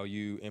sharing how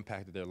you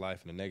impacted their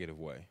life in a negative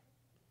way.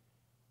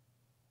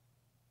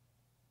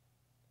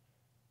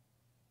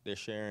 They're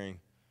sharing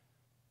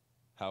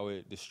how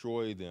it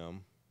destroyed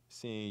them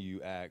seeing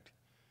you act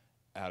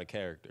out of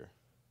character.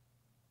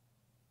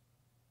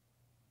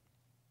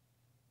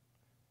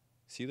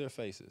 See their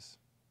faces.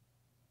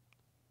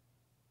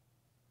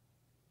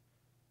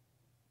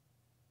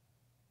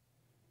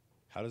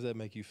 How does that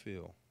make you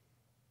feel?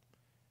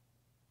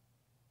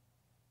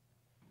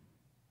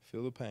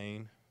 Feel the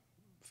pain,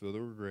 feel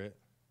the regret,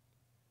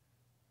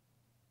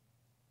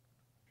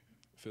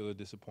 feel the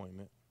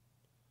disappointment.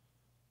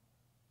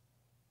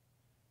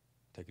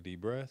 Take a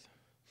deep breath,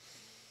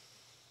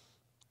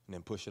 and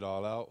then push it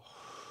all out.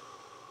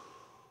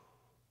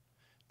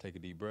 Take a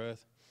deep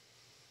breath,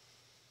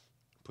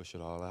 push it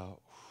all out.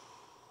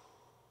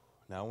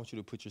 Now I want you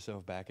to put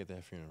yourself back at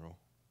that funeral.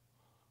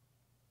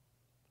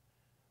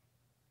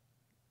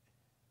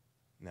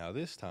 Now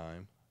this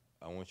time,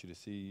 I want you to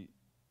see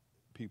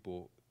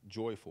people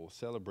joyful,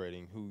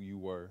 celebrating who you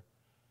were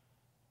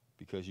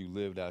because you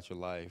lived out your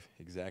life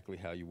exactly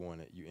how you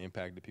wanted. You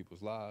impacted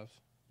people's lives.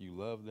 You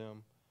loved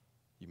them.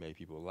 You made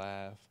people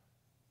laugh.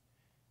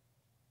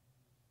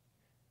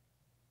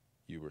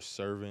 You were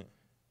servant.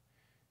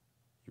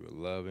 You were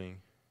loving.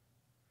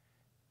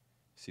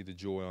 See the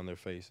joy on their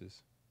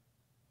faces.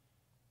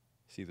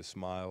 See the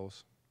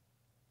smiles.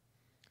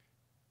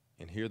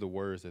 And hear the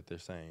words that they're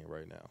saying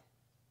right now.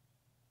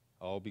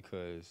 All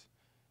because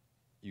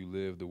you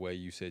lived the way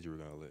you said you were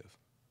going to live.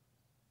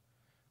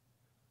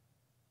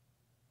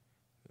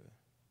 Good.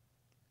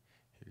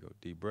 Here you go.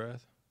 Deep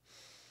breath.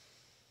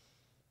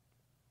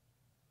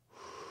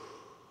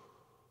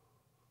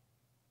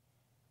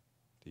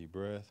 Deep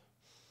breath.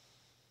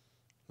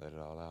 Let it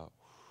all out.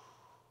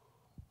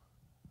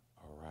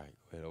 All right.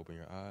 Go ahead, open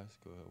your eyes.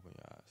 Go ahead, open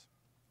your eyes.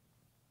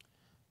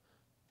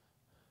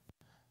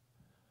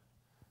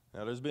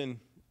 Now, there's been,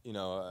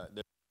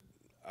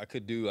 I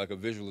could do like a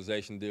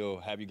visualization deal,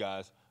 have you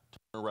guys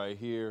turn right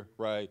here,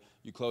 right?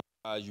 You close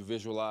your eyes, you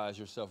visualize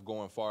yourself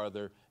going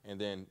farther,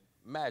 and then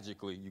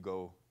magically you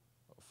go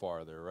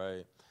farther,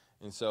 right?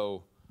 And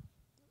so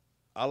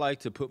I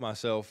like to put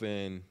myself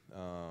in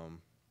a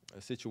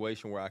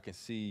situation where I can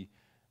see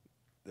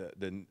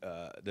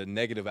the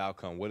negative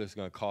outcome, what it's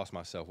going to cost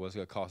myself, what it's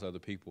going to cost other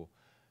people.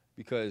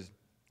 Because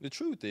the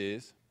truth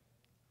is,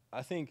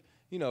 I think,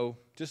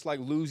 just like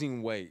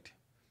losing weight,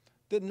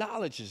 the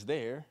knowledge is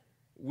there.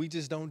 We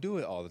just don't do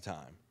it all the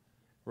time,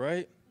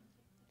 right?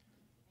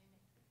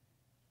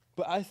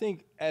 But I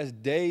think as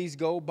days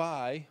go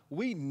by,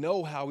 we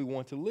know how we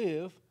want to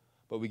live,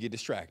 but we get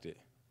distracted.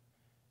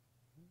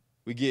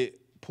 We get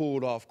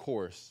pulled off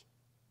course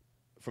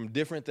from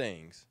different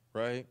things,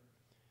 right?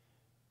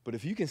 But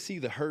if you can see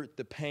the hurt,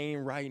 the pain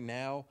right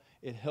now,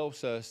 it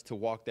helps us to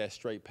walk that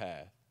straight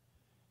path.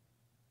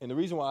 And the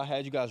reason why I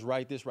had you guys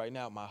write this right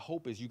now, my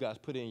hope is you guys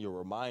put in your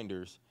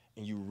reminders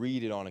and you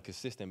read it on a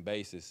consistent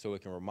basis so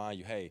it can remind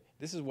you, hey,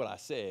 this is what I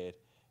said,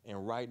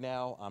 and right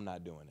now I'm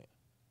not doing it.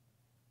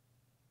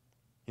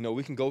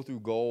 We can go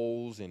through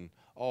goals and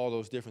all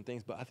those different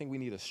things, but I think we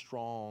need a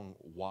strong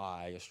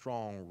why, a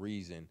strong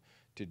reason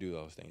to do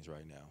those things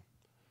right now.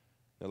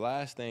 The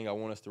last thing I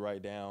want us to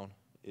write down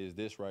is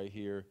this right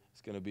here.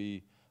 It's going to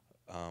be,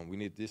 we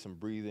need this some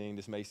breathing.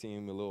 This may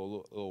seem a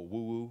little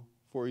woo-woo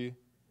for you,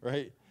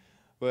 right?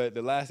 But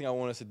the last thing I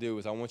want us to do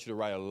is I want you to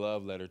write a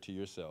love letter to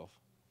yourself.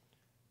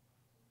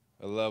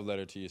 A love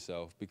letter to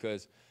yourself.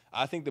 Because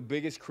I think the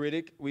biggest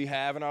critic we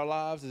have in our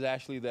lives is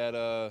actually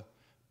that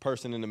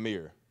person in the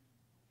mirror.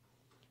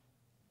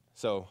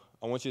 So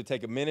I want you to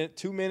take a minute,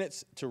 2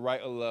 minutes to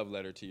write a love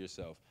letter to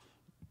yourself.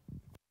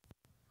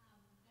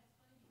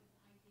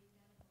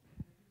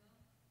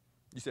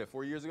 You said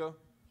 4 years ago?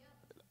 Yeah.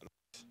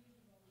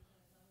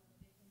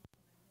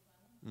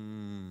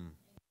 Mm-hmm.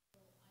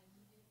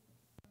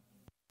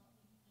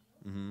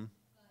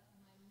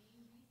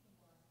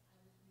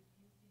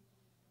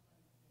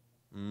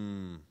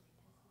 Mm.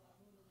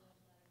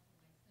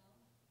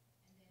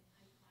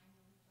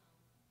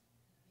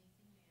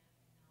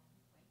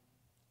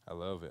 I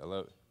love it. I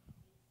love it.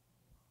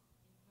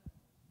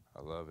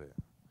 I love it.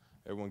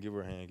 Everyone give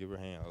her a hand. Give her a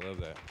hand. I love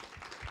that.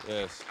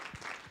 Yes.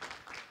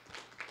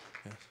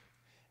 Yes.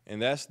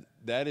 And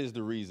that is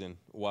the reason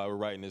why we're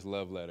writing this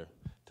love letter,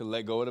 to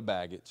let go of the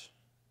baggage,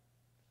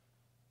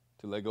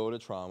 to let go of the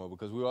trauma,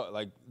 because we all,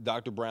 like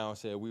Dr. Brown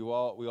said, we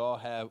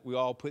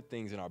all put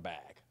things in our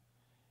bag.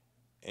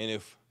 And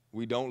if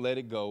we don't let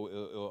it go,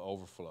 it'll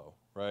overflow,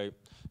 right?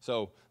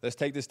 So let's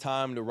take this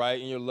time to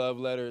write in your love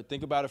letter.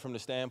 Think about it from the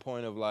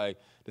standpoint of like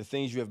the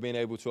things you have been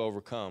able to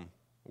overcome.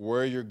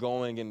 where you're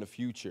going in the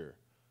future,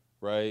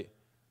 right?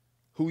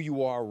 Who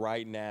you are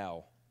right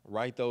now.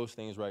 Write those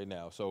things right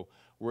now. So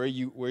where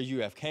you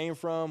have came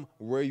from,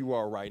 where you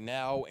are right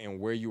now, and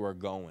where you are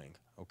going,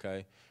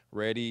 okay?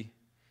 Ready,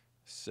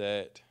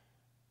 set,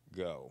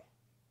 go.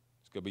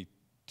 It's going to be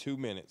 2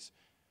 minutes,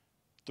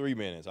 3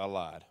 minutes. I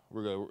lied.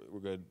 We're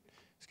good.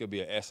 It's going to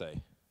be an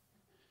essay.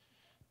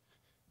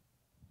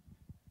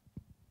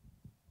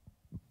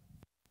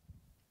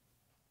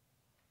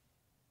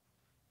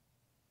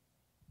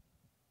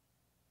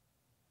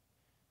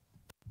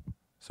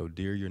 So,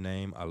 dear your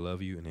name, I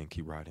love you, and then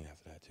keep writing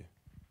after that, too.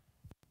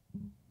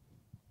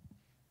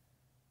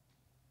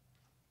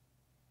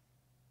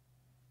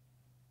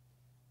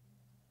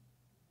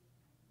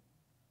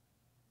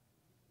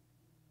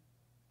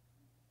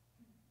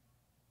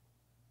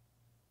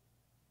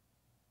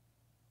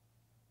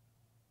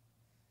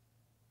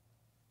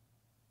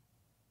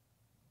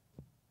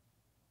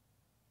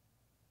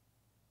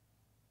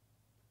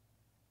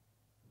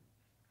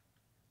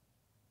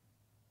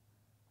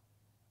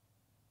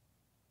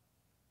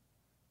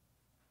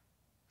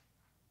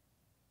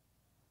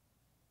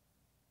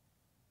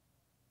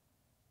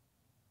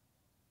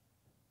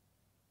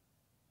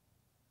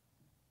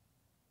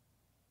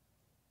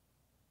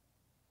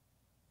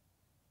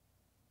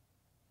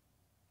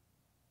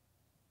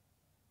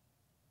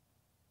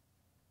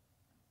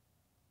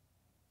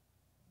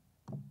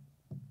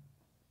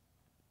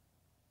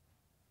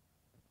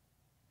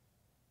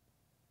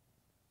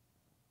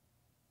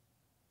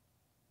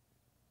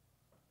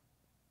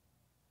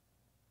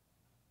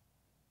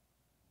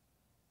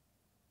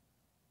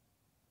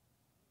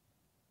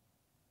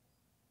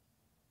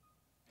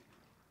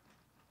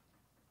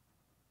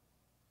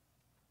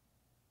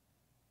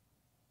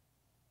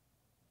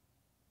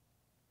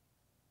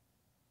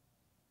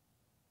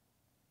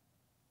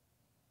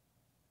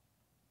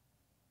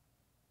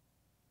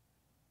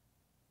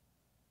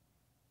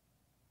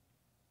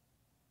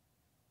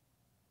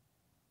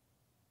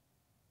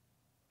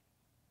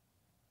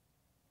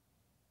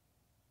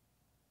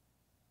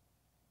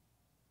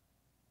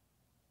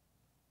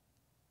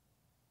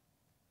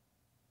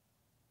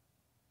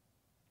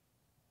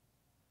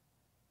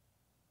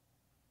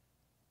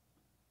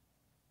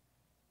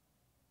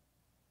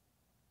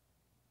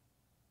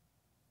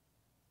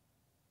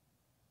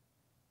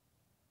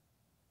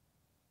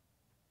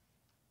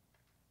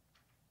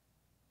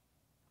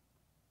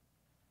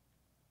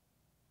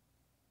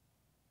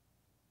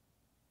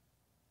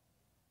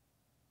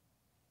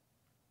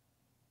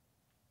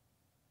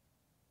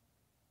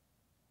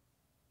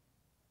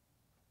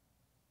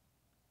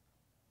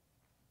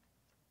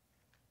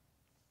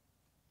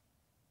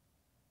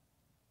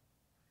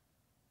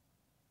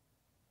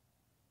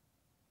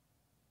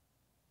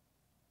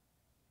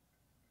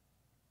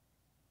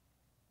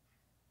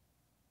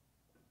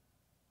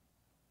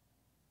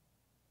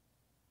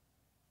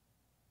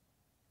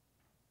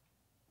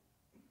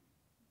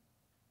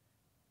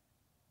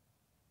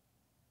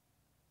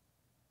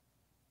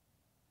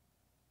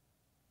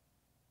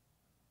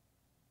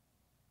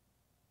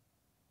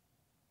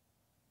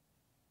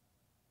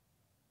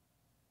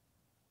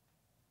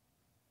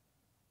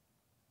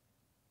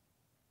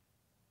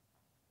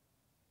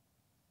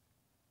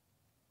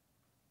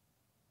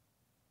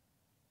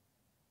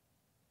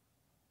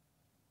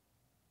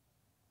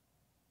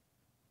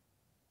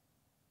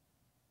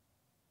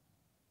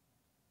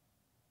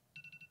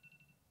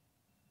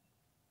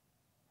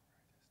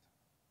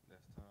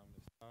 That's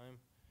time.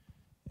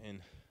 And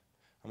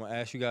I'm going to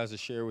ask you guys to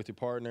share with your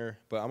partner,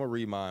 but I'm going to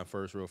read mine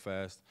first real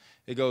fast.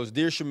 It goes,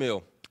 Dear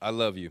Shamiel, I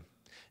love you.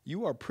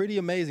 You are pretty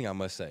amazing, I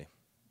must say.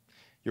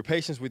 Your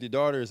patience with your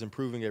daughter is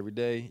improving every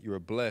day. You are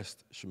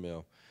blessed,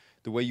 Shamiel.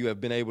 The way you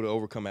have been able to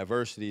overcome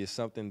adversity is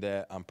something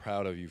that I'm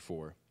proud of you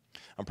for.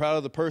 I'm proud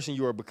of the person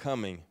you are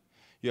becoming.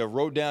 You have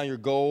wrote down your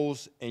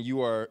goals, and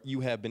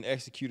you have been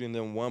executing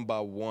them one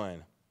by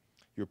one.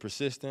 You're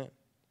persistent.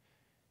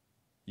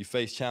 You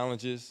face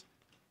challenges.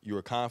 You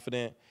are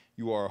confident.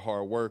 You are a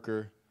hard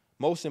worker.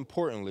 Most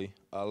importantly,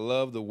 I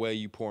love the way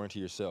you pour into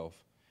yourself.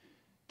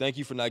 Thank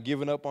you for not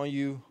giving up on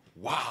you.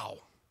 Wow.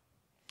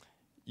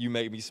 You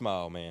make me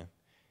smile, man.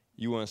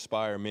 You will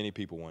inspire many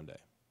people one day.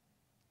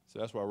 So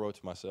that's what I wrote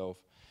to myself.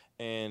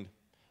 And,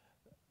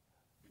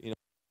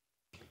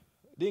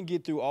 didn't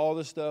get through all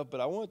this stuff, but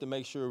I wanted to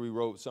make sure we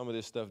wrote some of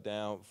this stuff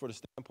down for the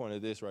standpoint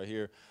of this right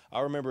here.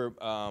 I remember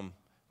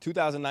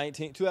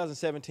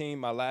 2017,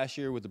 my last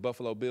year with the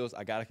Buffalo Bills,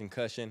 I got a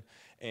concussion,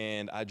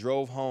 and I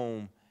drove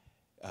home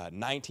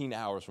 19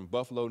 hours from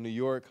Buffalo, New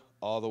York,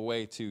 all the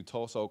way to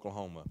Tulsa,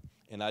 Oklahoma.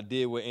 And I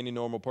did what any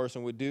normal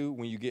person would do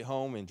when you get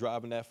home and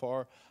driving that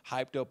far,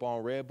 hyped up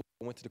on Red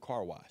Bull, went to the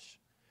car wash,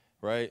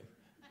 right?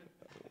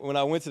 When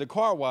I went to the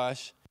car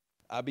wash,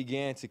 I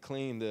began to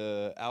clean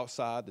the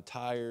outside, the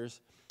tires,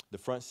 the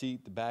front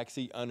seat, the back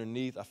seat,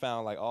 underneath. I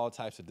found like all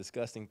types of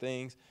disgusting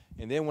things.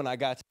 And then when I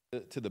got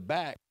to the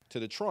back, to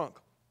the trunk,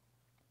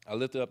 I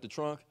lifted up the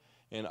trunk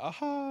and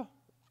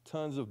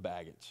tons of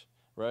baggage,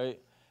 right?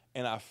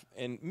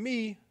 And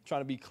me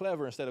trying to be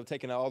clever, instead of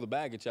taking all the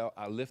baggage out,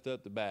 I lifted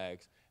up the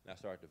bags and And I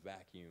started to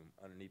vacuum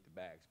underneath the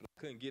bags, but I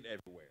couldn't get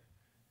everywhere.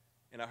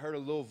 And I heard a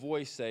little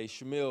voice say,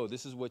 Shamiel,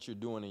 this is what you're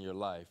doing in your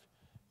life.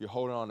 You're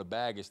holding on to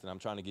baggage that I'm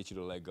trying to get you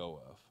to let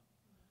go of.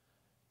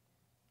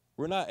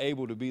 We're not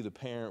able to be the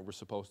parent we're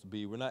supposed to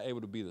be. We're not able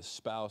to be the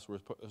spouse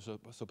we're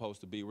supposed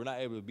to be. We're not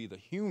able to be the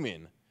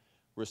human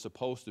we're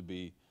supposed to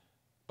be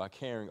by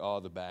carrying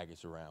all the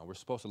baggage around. We're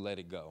supposed to let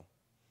it go.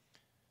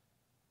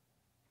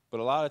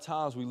 But a lot of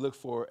times we look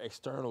for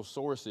external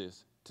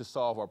sources to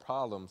solve our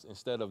problems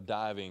instead of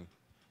diving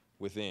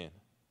within.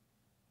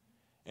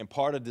 And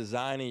part of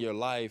designing your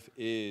life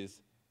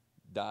is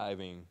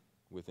diving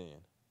within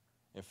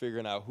and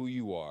figuring out who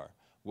you are,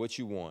 what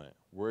you want,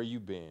 where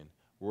you've been,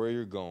 where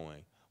you're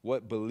going,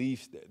 what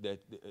beliefs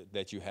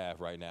that you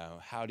have right now,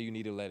 how do you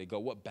need to let it go,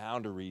 what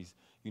boundaries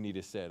you need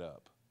to set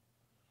up.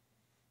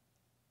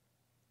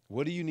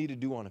 What do you need to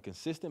do on a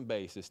consistent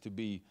basis to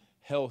be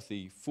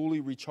healthy,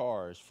 fully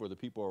recharged for the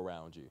people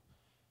around you?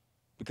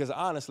 Because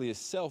honestly, it's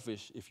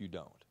selfish if you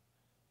don't.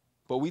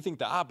 But we think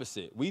the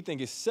opposite. We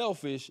think it's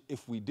selfish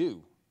if we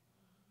do.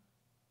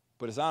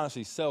 But it's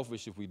honestly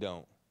selfish if we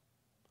don't.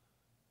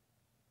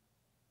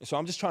 And so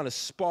I'm just trying to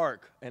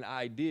spark an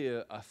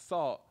idea, a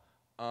thought,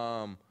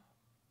 an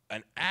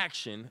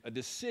action, a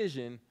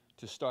decision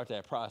to start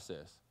that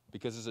process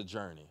because it's a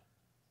journey,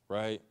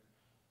 right?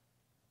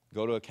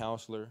 Go to a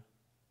counselor.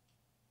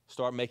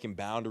 Start making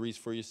boundaries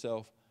for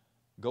yourself.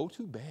 Go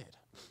to bed.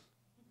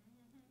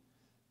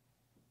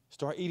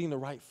 Start eating the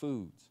right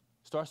foods.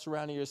 Start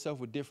surrounding yourself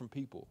with different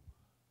people.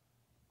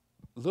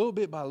 Little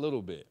bit by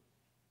little bit.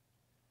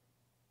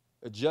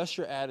 Adjust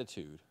your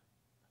attitude.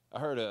 I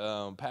heard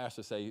a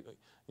pastor say,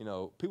 you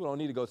know, people don't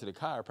need to go to the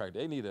chiropractor.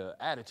 They need an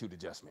attitude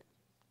adjustment,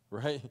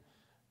 right?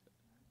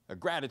 A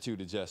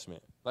gratitude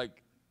adjustment.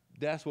 Like,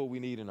 that's what we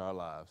need in our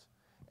lives.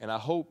 And I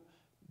hope,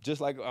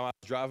 just like I was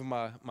driving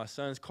my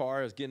son's car,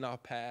 I was getting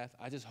off path,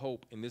 I just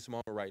hope in this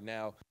moment right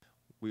now,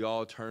 we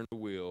all turn the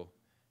wheel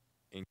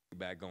and get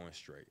back going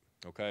straight,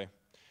 okay?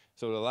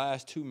 So the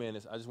last 2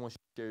 minutes, I just want you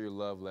to share your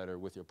love letter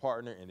with your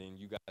partner, and then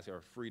you guys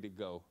are free to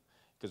go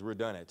because we're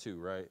done at 2,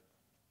 right?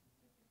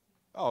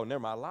 Oh, never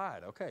mind, I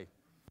lied. Okay.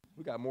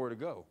 We got more to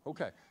go.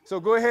 Okay. So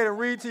go ahead and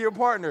read to your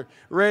partner.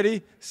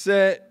 Ready,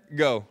 set,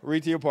 go.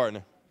 Read to your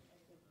partner.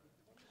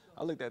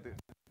 I looked at this.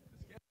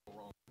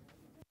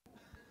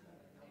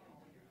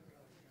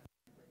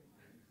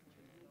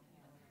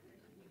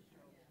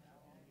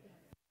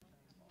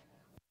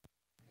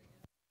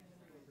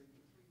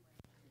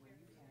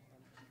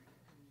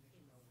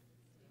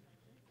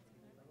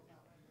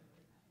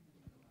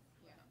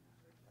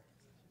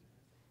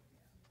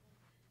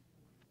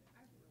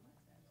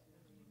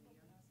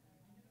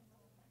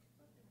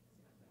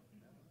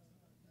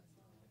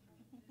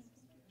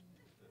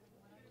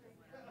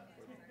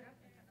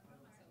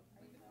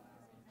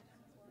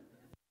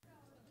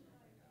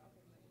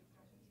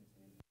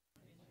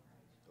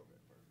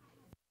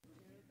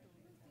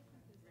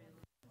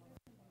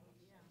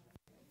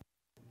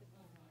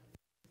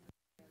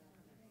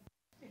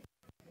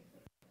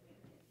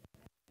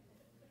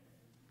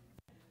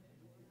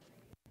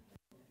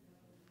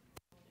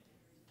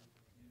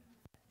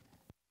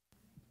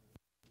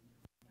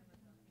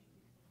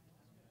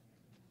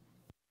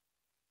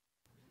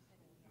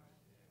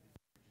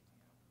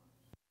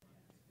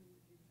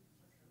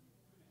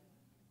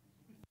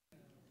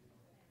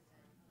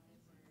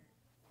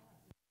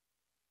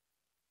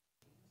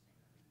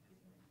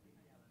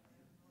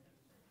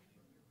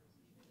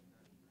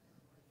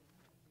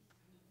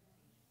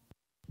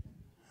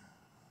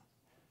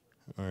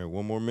 All right,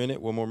 one more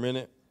minute, one more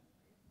minute.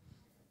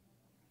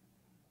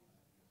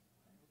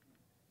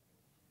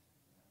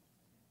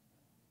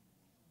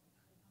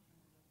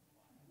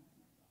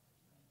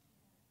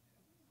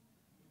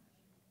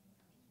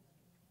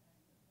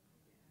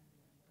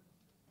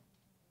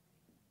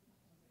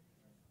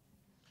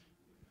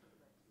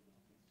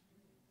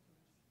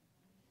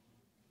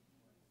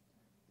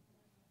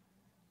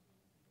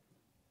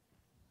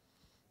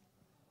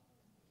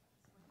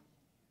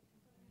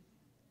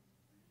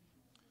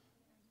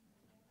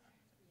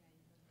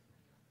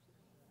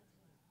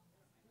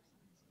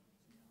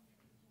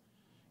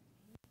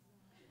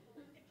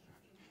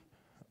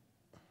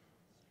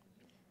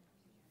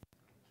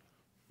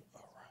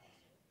 All right.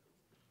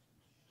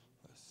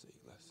 Let's see.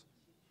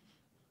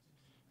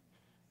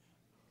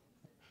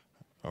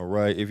 All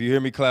right. If you hear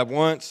me clap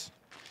once,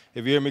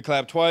 if you hear me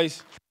clap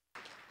twice,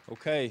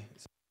 okay.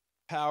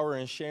 Power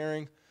in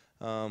sharing.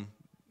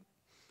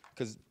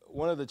 Because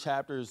one of the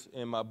chapters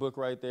in my book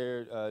right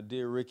there,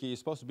 Dear Ricky, is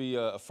supposed to be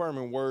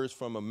affirming words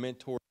from a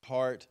mentor's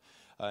heart.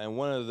 And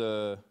one of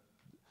the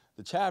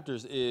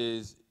chapters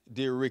is,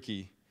 Dear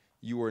Ricky,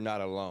 you are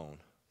not alone.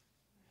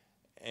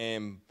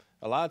 And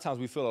a lot of times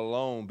we feel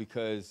alone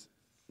because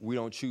we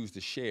don't choose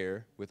to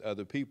share with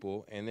other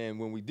people. And then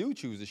when we do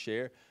choose to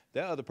share,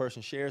 that other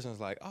person shares and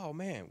is like, oh,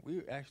 man,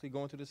 we're actually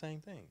going through the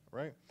same thing,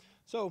 right?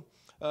 So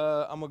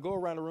I'm going to go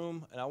around the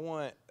room, and I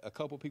want a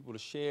couple people to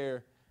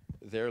share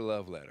their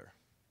love letter,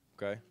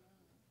 okay?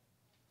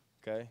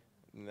 Okay?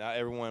 Not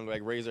everyone,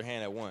 like, raise their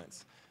hand at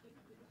once.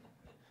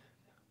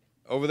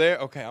 Over there?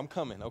 Okay, I'm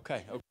coming.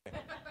 Okay, okay.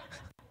 All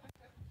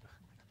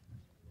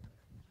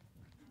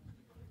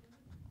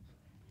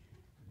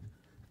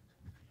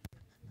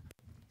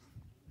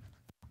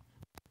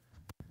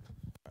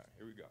right,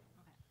 here we go.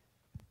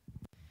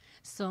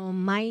 So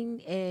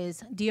mine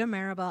is, Dear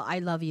Maribel, I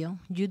love you.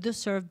 You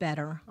deserve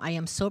better. I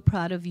am so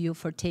proud of you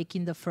for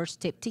taking the first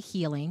step to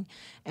healing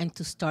and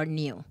to start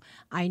new.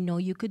 I know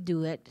you could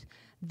do it.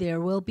 There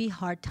will be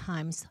hard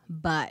times,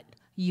 but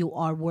you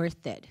are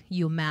worth it.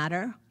 You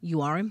matter.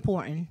 You are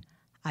important.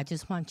 I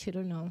just want you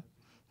to know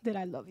that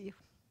I love you.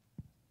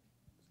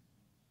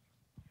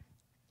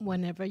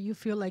 Whenever you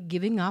feel like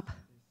giving up,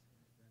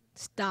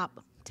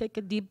 stop, take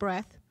a deep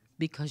breath,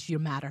 because you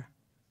matter.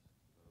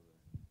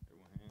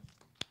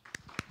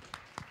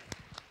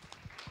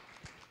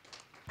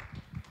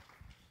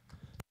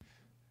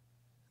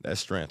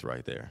 That's strength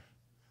right there.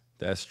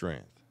 That's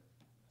strength.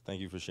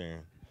 Thank you for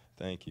sharing.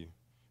 Thank you.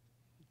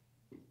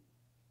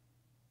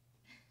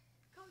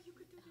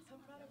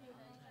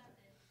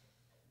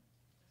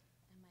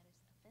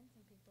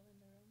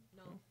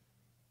 No,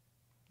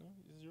 No,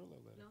 this is your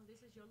love letter. no,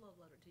 this is your love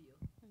letter to you.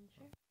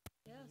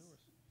 Yes.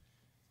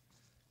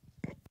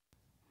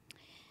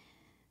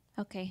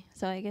 Okay,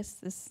 so I guess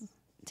this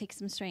takes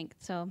some strength.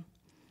 So,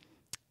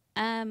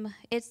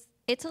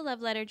 it's a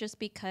love letter just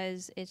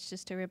because it's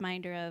just a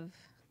reminder of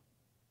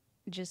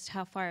just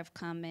how far I've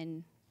come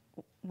and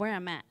where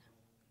I'm at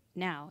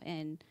now.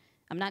 And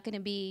I'm not going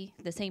to be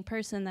the same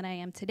person that I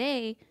am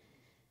today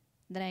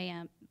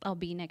I'll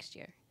be next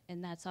year.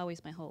 And that's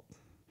always my hope.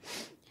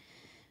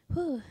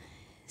 Whew.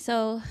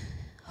 So,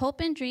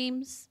 hope and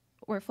dreams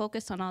were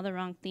focused on all the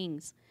wrong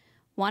things.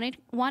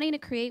 Wanting to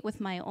create with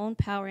my own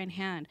power in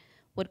hand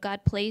what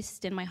God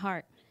placed in my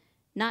heart,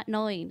 not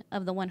knowing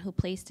of the one who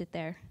placed it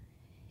there.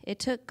 It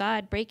took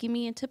God breaking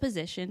me into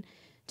position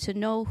to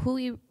know who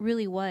he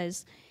really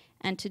was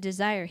and to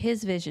desire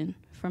his vision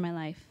for my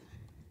life.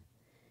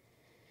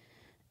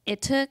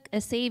 It took a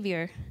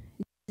Savior,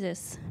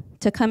 Jesus,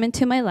 to come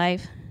into my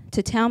life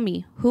to tell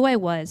me who I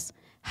was,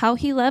 how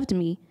he loved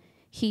me.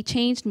 He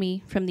changed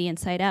me from the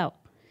inside out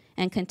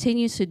and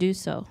continues to do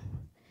so.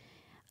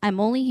 I'm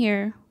only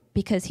here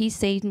because he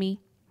saved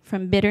me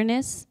from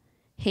bitterness,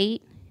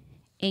 hate,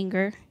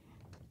 anger,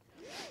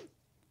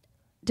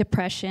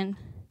 depression,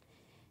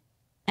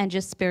 and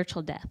just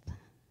spiritual death.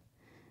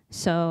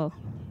 So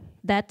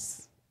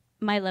that's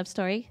my love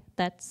story.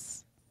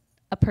 That's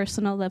a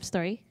personal love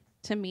story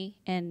to me,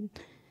 and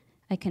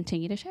I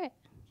continue to share it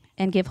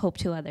and give hope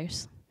to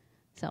others.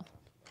 So.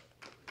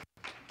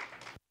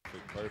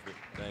 Perfect.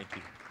 Thank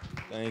you.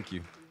 Thank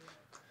you.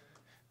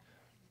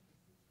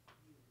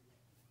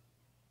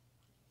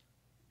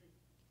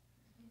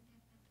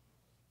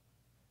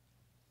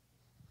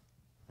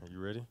 Are you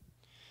ready?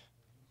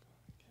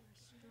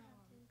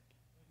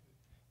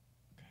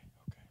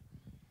 Okay.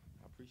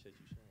 I appreciate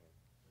you sharing.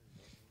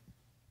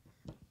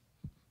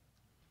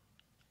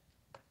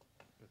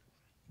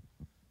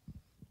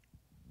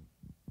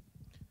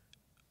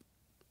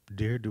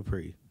 Dear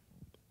Dupree,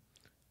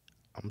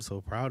 I'm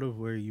so proud of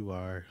where you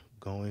are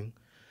going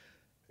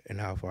and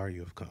how far you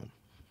have come.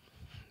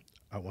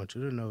 I want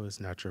you to know it's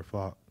not your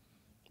fault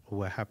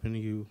what happened to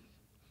you,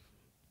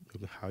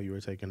 how you were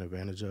taken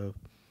advantage of,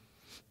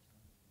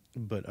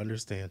 but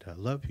understand I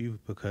love you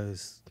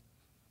because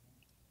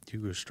you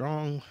were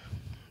strong,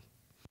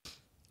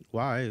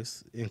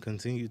 wise, and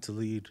continue to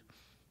lead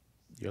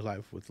your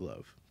life with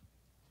love.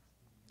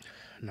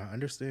 Now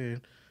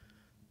understand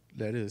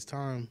that it is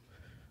time.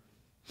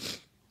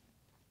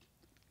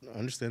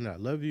 Understand that I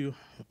love you,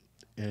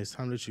 and it's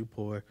time that you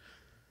pour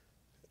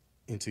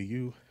into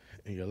you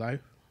and your life.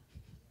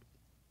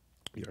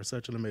 You are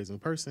such an amazing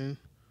person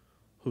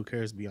who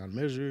cares beyond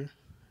measure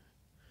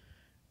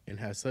and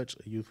has such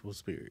a youthful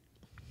spirit.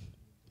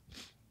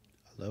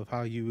 I love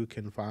how you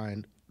can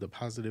find the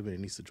positive in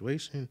any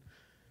situation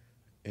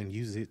and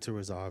use it to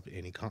resolve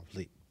any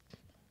conflict.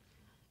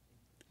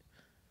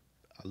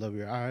 I love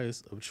your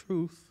eyes of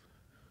truth,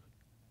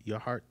 your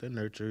heart that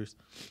nurtures,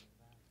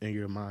 and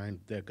your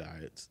mind that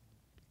guides.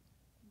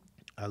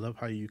 I love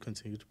how you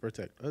continue to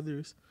protect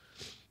others,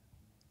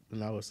 and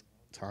now it's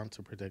time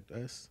to protect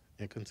us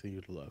and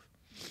continue to love.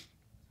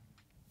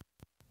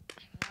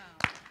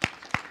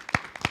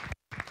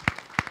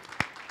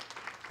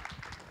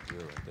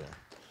 Good right there.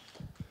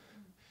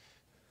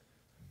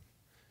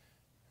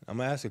 I'm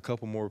gonna ask a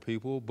couple more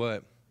people,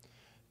 but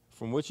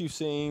from what you've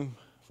seen,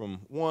 from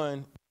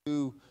 1,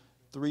 2,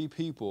 3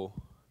 people,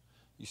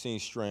 you've seen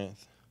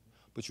strength,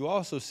 but you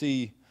also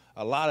see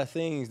a lot of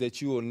things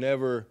that you will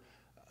never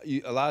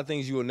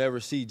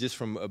see just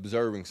from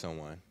observing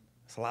someone.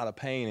 It's a lot of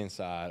pain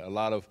inside, a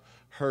lot of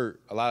hurt,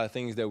 a lot of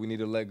things that we need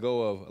to let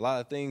go of, a lot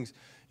of things,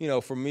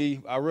 for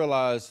me, I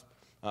realized,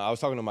 I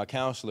was talking to my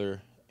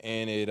counselor,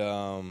 and it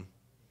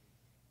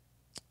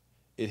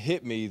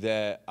hit me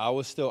that I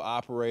was still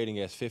operating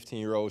as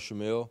 15-year-old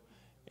Shamiel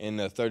in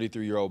a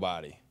 33-year-old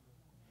body.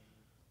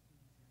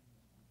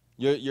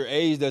 Your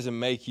age doesn't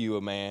make you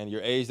a man.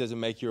 Your age doesn't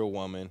make you a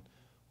woman.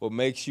 What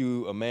makes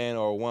you a man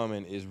or a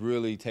woman is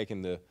really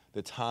taking the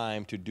the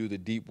time to do the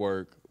deep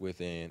work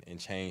within and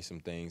change some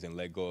things and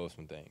let go of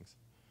some things.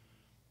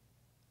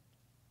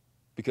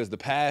 Because the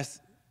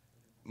past,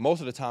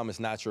 most of the time, it's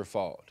not your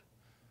fault.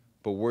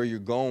 But where you're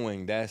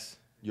going, that's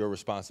your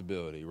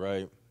responsibility,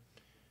 right?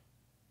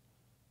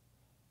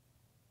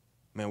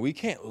 Man, we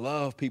can't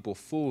love people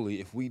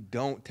fully if we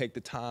don't take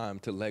the time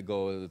to let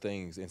go of the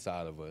things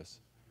inside of us.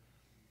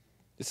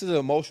 This is an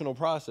emotional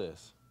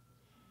process.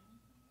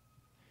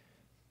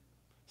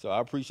 So I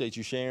appreciate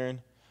you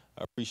sharing.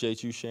 I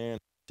appreciate you sharing. I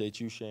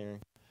appreciate you sharing.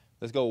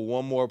 Let's go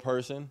one more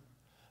person,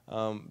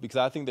 because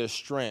I think there's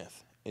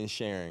strength in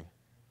sharing.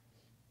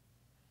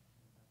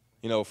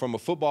 You know, from a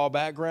football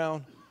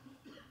background,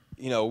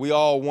 you know, we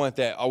all want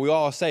that. Or we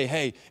all say,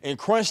 hey, in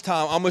crunch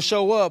time, I'm going to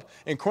show up.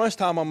 In crunch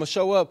time, I'm going to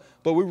show up.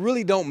 But we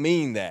really don't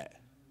mean that.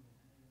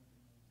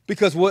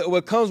 Because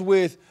what comes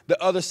with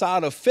the other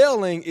side of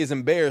failing is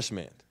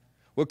embarrassment.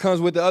 What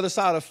comes with the other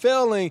side of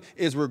failing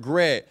is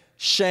regret,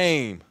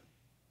 shame.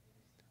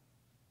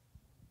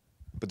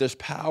 But there's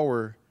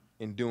power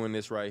in doing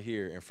this right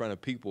here in front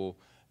of people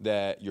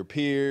that your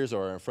peers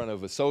or in front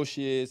of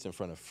associates, in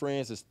front of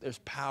friends. There's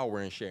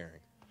power in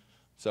sharing.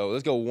 So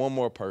let's go one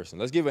more person.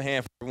 Let's give a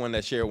hand for everyone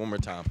that shared one more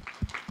time.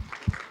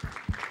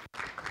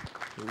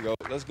 Here we go.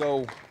 Let's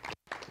go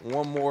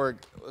one more.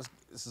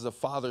 This is a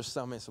father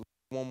summit, so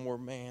one more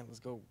man. Let's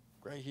go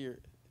right here.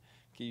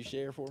 Can you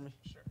share for me?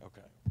 Sure.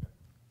 Okay.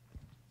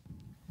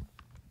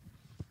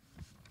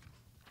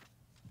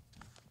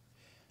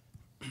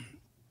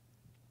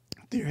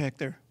 Dear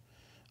Hector,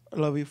 I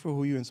love you for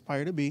who you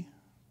inspire to be,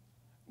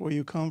 where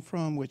you come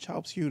from, which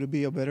helps you to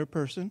be a better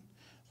person,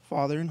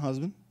 father and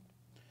husband.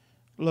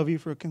 Love you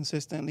for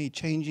consistently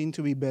changing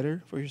to be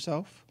better for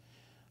yourself.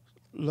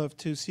 Love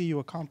to see you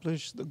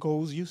accomplish the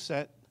goals you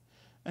set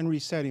and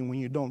resetting when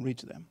you don't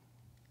reach them.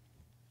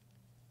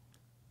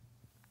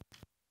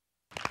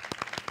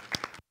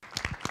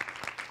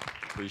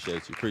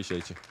 Appreciate you.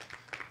 Appreciate you.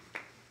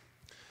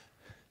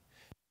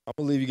 I'm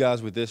going to leave you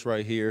guys with this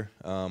right here.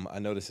 I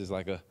know this is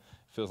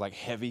feels like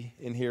heavy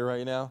in here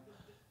right now.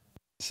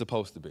 It's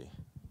supposed to be.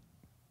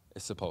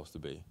 It's supposed to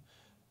be.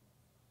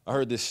 I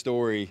heard this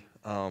story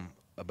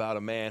about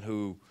a man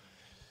who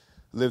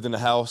lived in a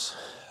house,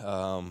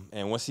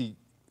 and once he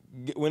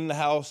went in the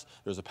house,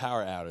 there was a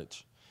power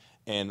outage,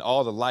 and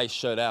all the lights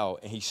shut out,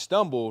 and he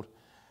stumbled,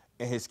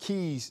 and his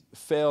keys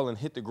fell and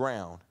hit the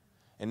ground,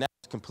 and now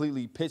it's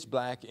completely pitch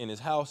black in his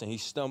house, and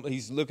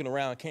he's looking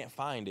around, can't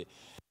find it,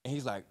 and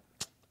he's like,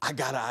 I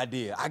got an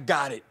idea, I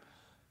got it.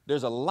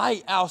 There's a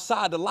light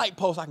outside the light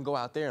post, I can go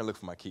out there and look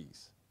for my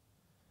keys.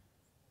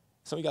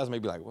 Some of you guys may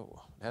be like, whoa,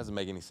 that doesn't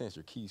make any sense.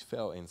 Your keys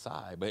fell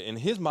inside. But in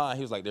his mind,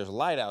 he was like, there's a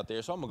light out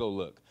there, so I'm going to go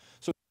look.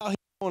 So now he's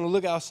going to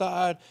look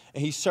outside,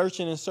 and he's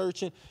searching and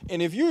searching.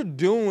 And if you're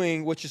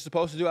doing what you're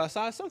supposed to do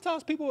outside,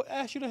 sometimes people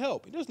ask you to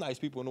help. There's nice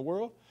people in the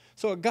world.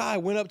 So a guy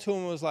went up to him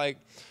and was like,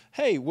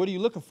 hey, what are you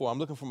looking for? I'm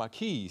looking for my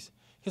keys.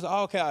 He's like,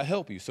 oh, okay, I'll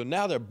help you. So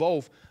now they're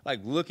both like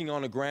looking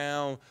on the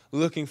ground,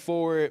 looking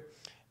for it.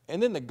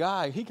 And then the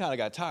guy, he kind of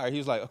got tired. He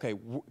was like, okay,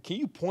 can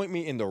you point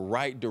me in the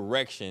right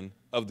direction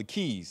of the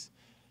keys?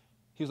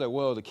 He was like,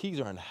 well, the keys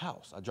are in the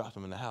house. I dropped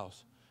them in the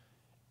house.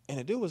 And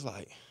the dude was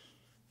like,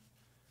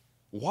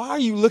 why are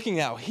you looking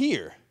out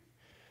here?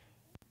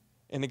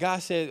 And the guy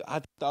said,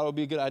 I thought it would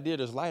be a good idea.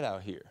 There's light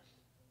out here,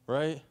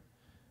 right?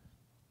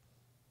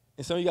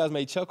 And some of you guys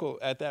may chuckle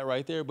at that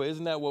right there, but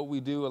isn't that what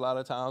we do a lot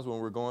of times when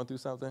we're going through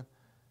something?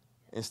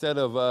 Instead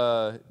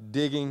of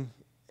digging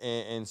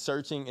and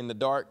searching in the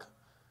dark,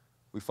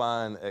 we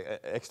find an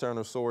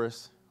external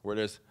source where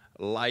there's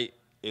light,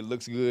 it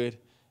looks good,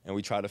 and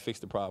we try to fix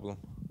the problem.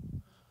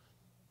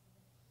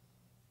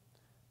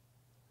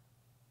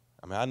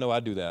 I mean, I know I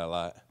do that a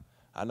lot.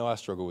 I know I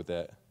struggle with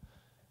that.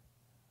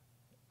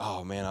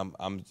 Oh, man,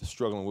 I'm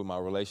struggling with my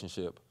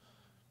relationship.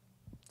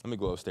 Let me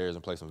go upstairs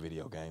and play some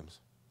video games.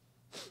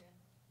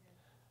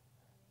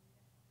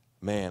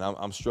 Man,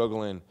 I'm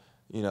struggling,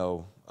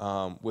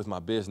 with my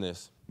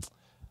business.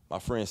 My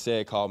friend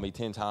C.A.V.E called me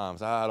 10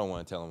 times. I don't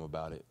want to tell him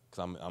about it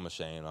because I'm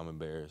ashamed. I'm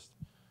embarrassed.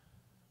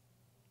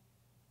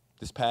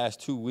 This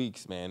past 2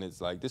 weeks, man, it's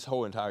like this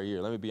whole entire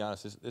year. Let me be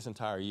honest, this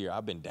entire year,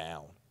 I've been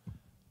down.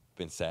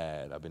 Been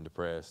sad, I've been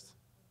depressed,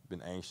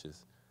 been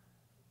anxious.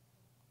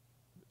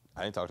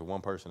 I didn't talk to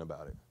one person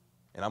about it.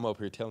 And I'm up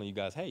here telling you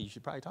guys, hey, you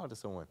should probably talk to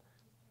someone.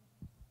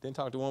 Didn't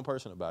talk to one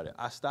person about it.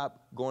 I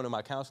stopped going to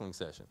my counseling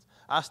sessions.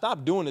 I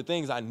stopped doing the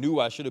things I knew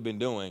I should have been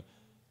doing,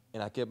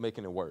 and I kept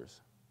making it worse.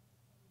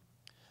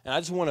 And I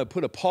just want to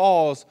put a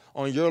pause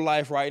on your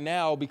life right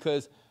now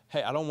because,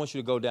 hey, I don't want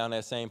you to go down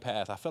that same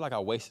path. I feel like I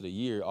wasted a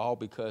year all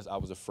because I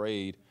was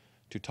afraid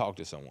to talk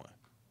to someone.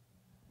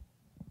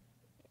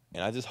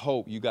 And I just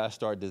hope you guys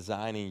start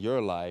designing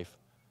your life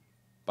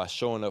by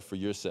showing up for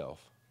yourself.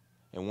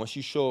 And once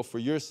you show up for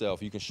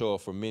yourself, you can show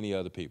up for many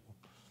other people.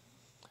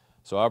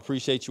 So I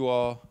appreciate you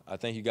all. I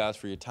thank you guys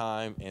for your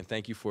time, and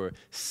thank you for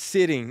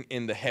sitting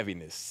in the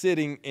heaviness,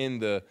 sitting in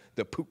the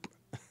poop.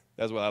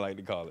 That's what I like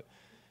to call it.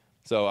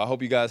 So I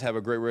hope you guys have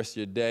a great rest of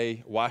your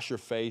day. Wash your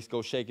face.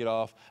 Go shake it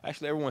off.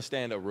 Actually, everyone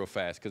stand up real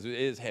fast because it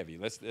is heavy.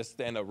 Let's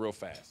stand up real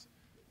fast.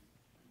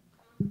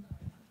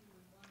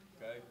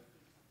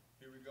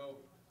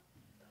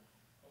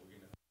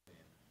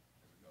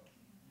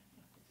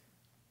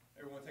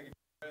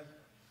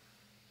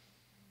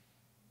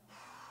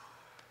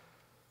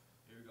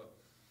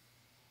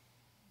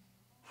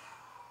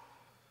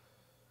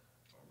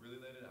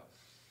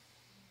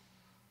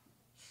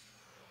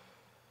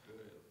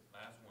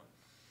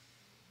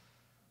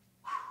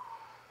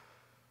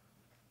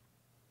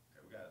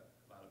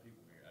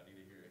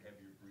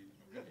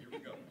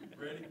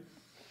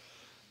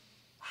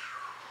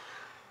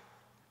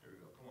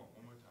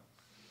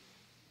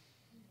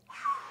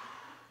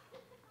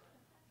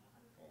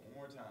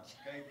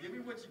 Okay, give me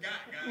what you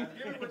got, guys.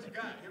 Give me what you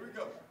got. Here we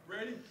go.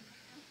 Ready?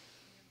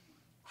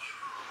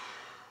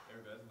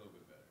 Everybody, that's a little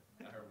bit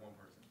better. I heard one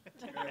person.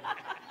 Okay.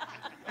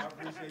 I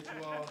appreciate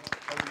you all.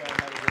 Hope you guys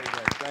have a great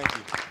day. Thank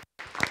you.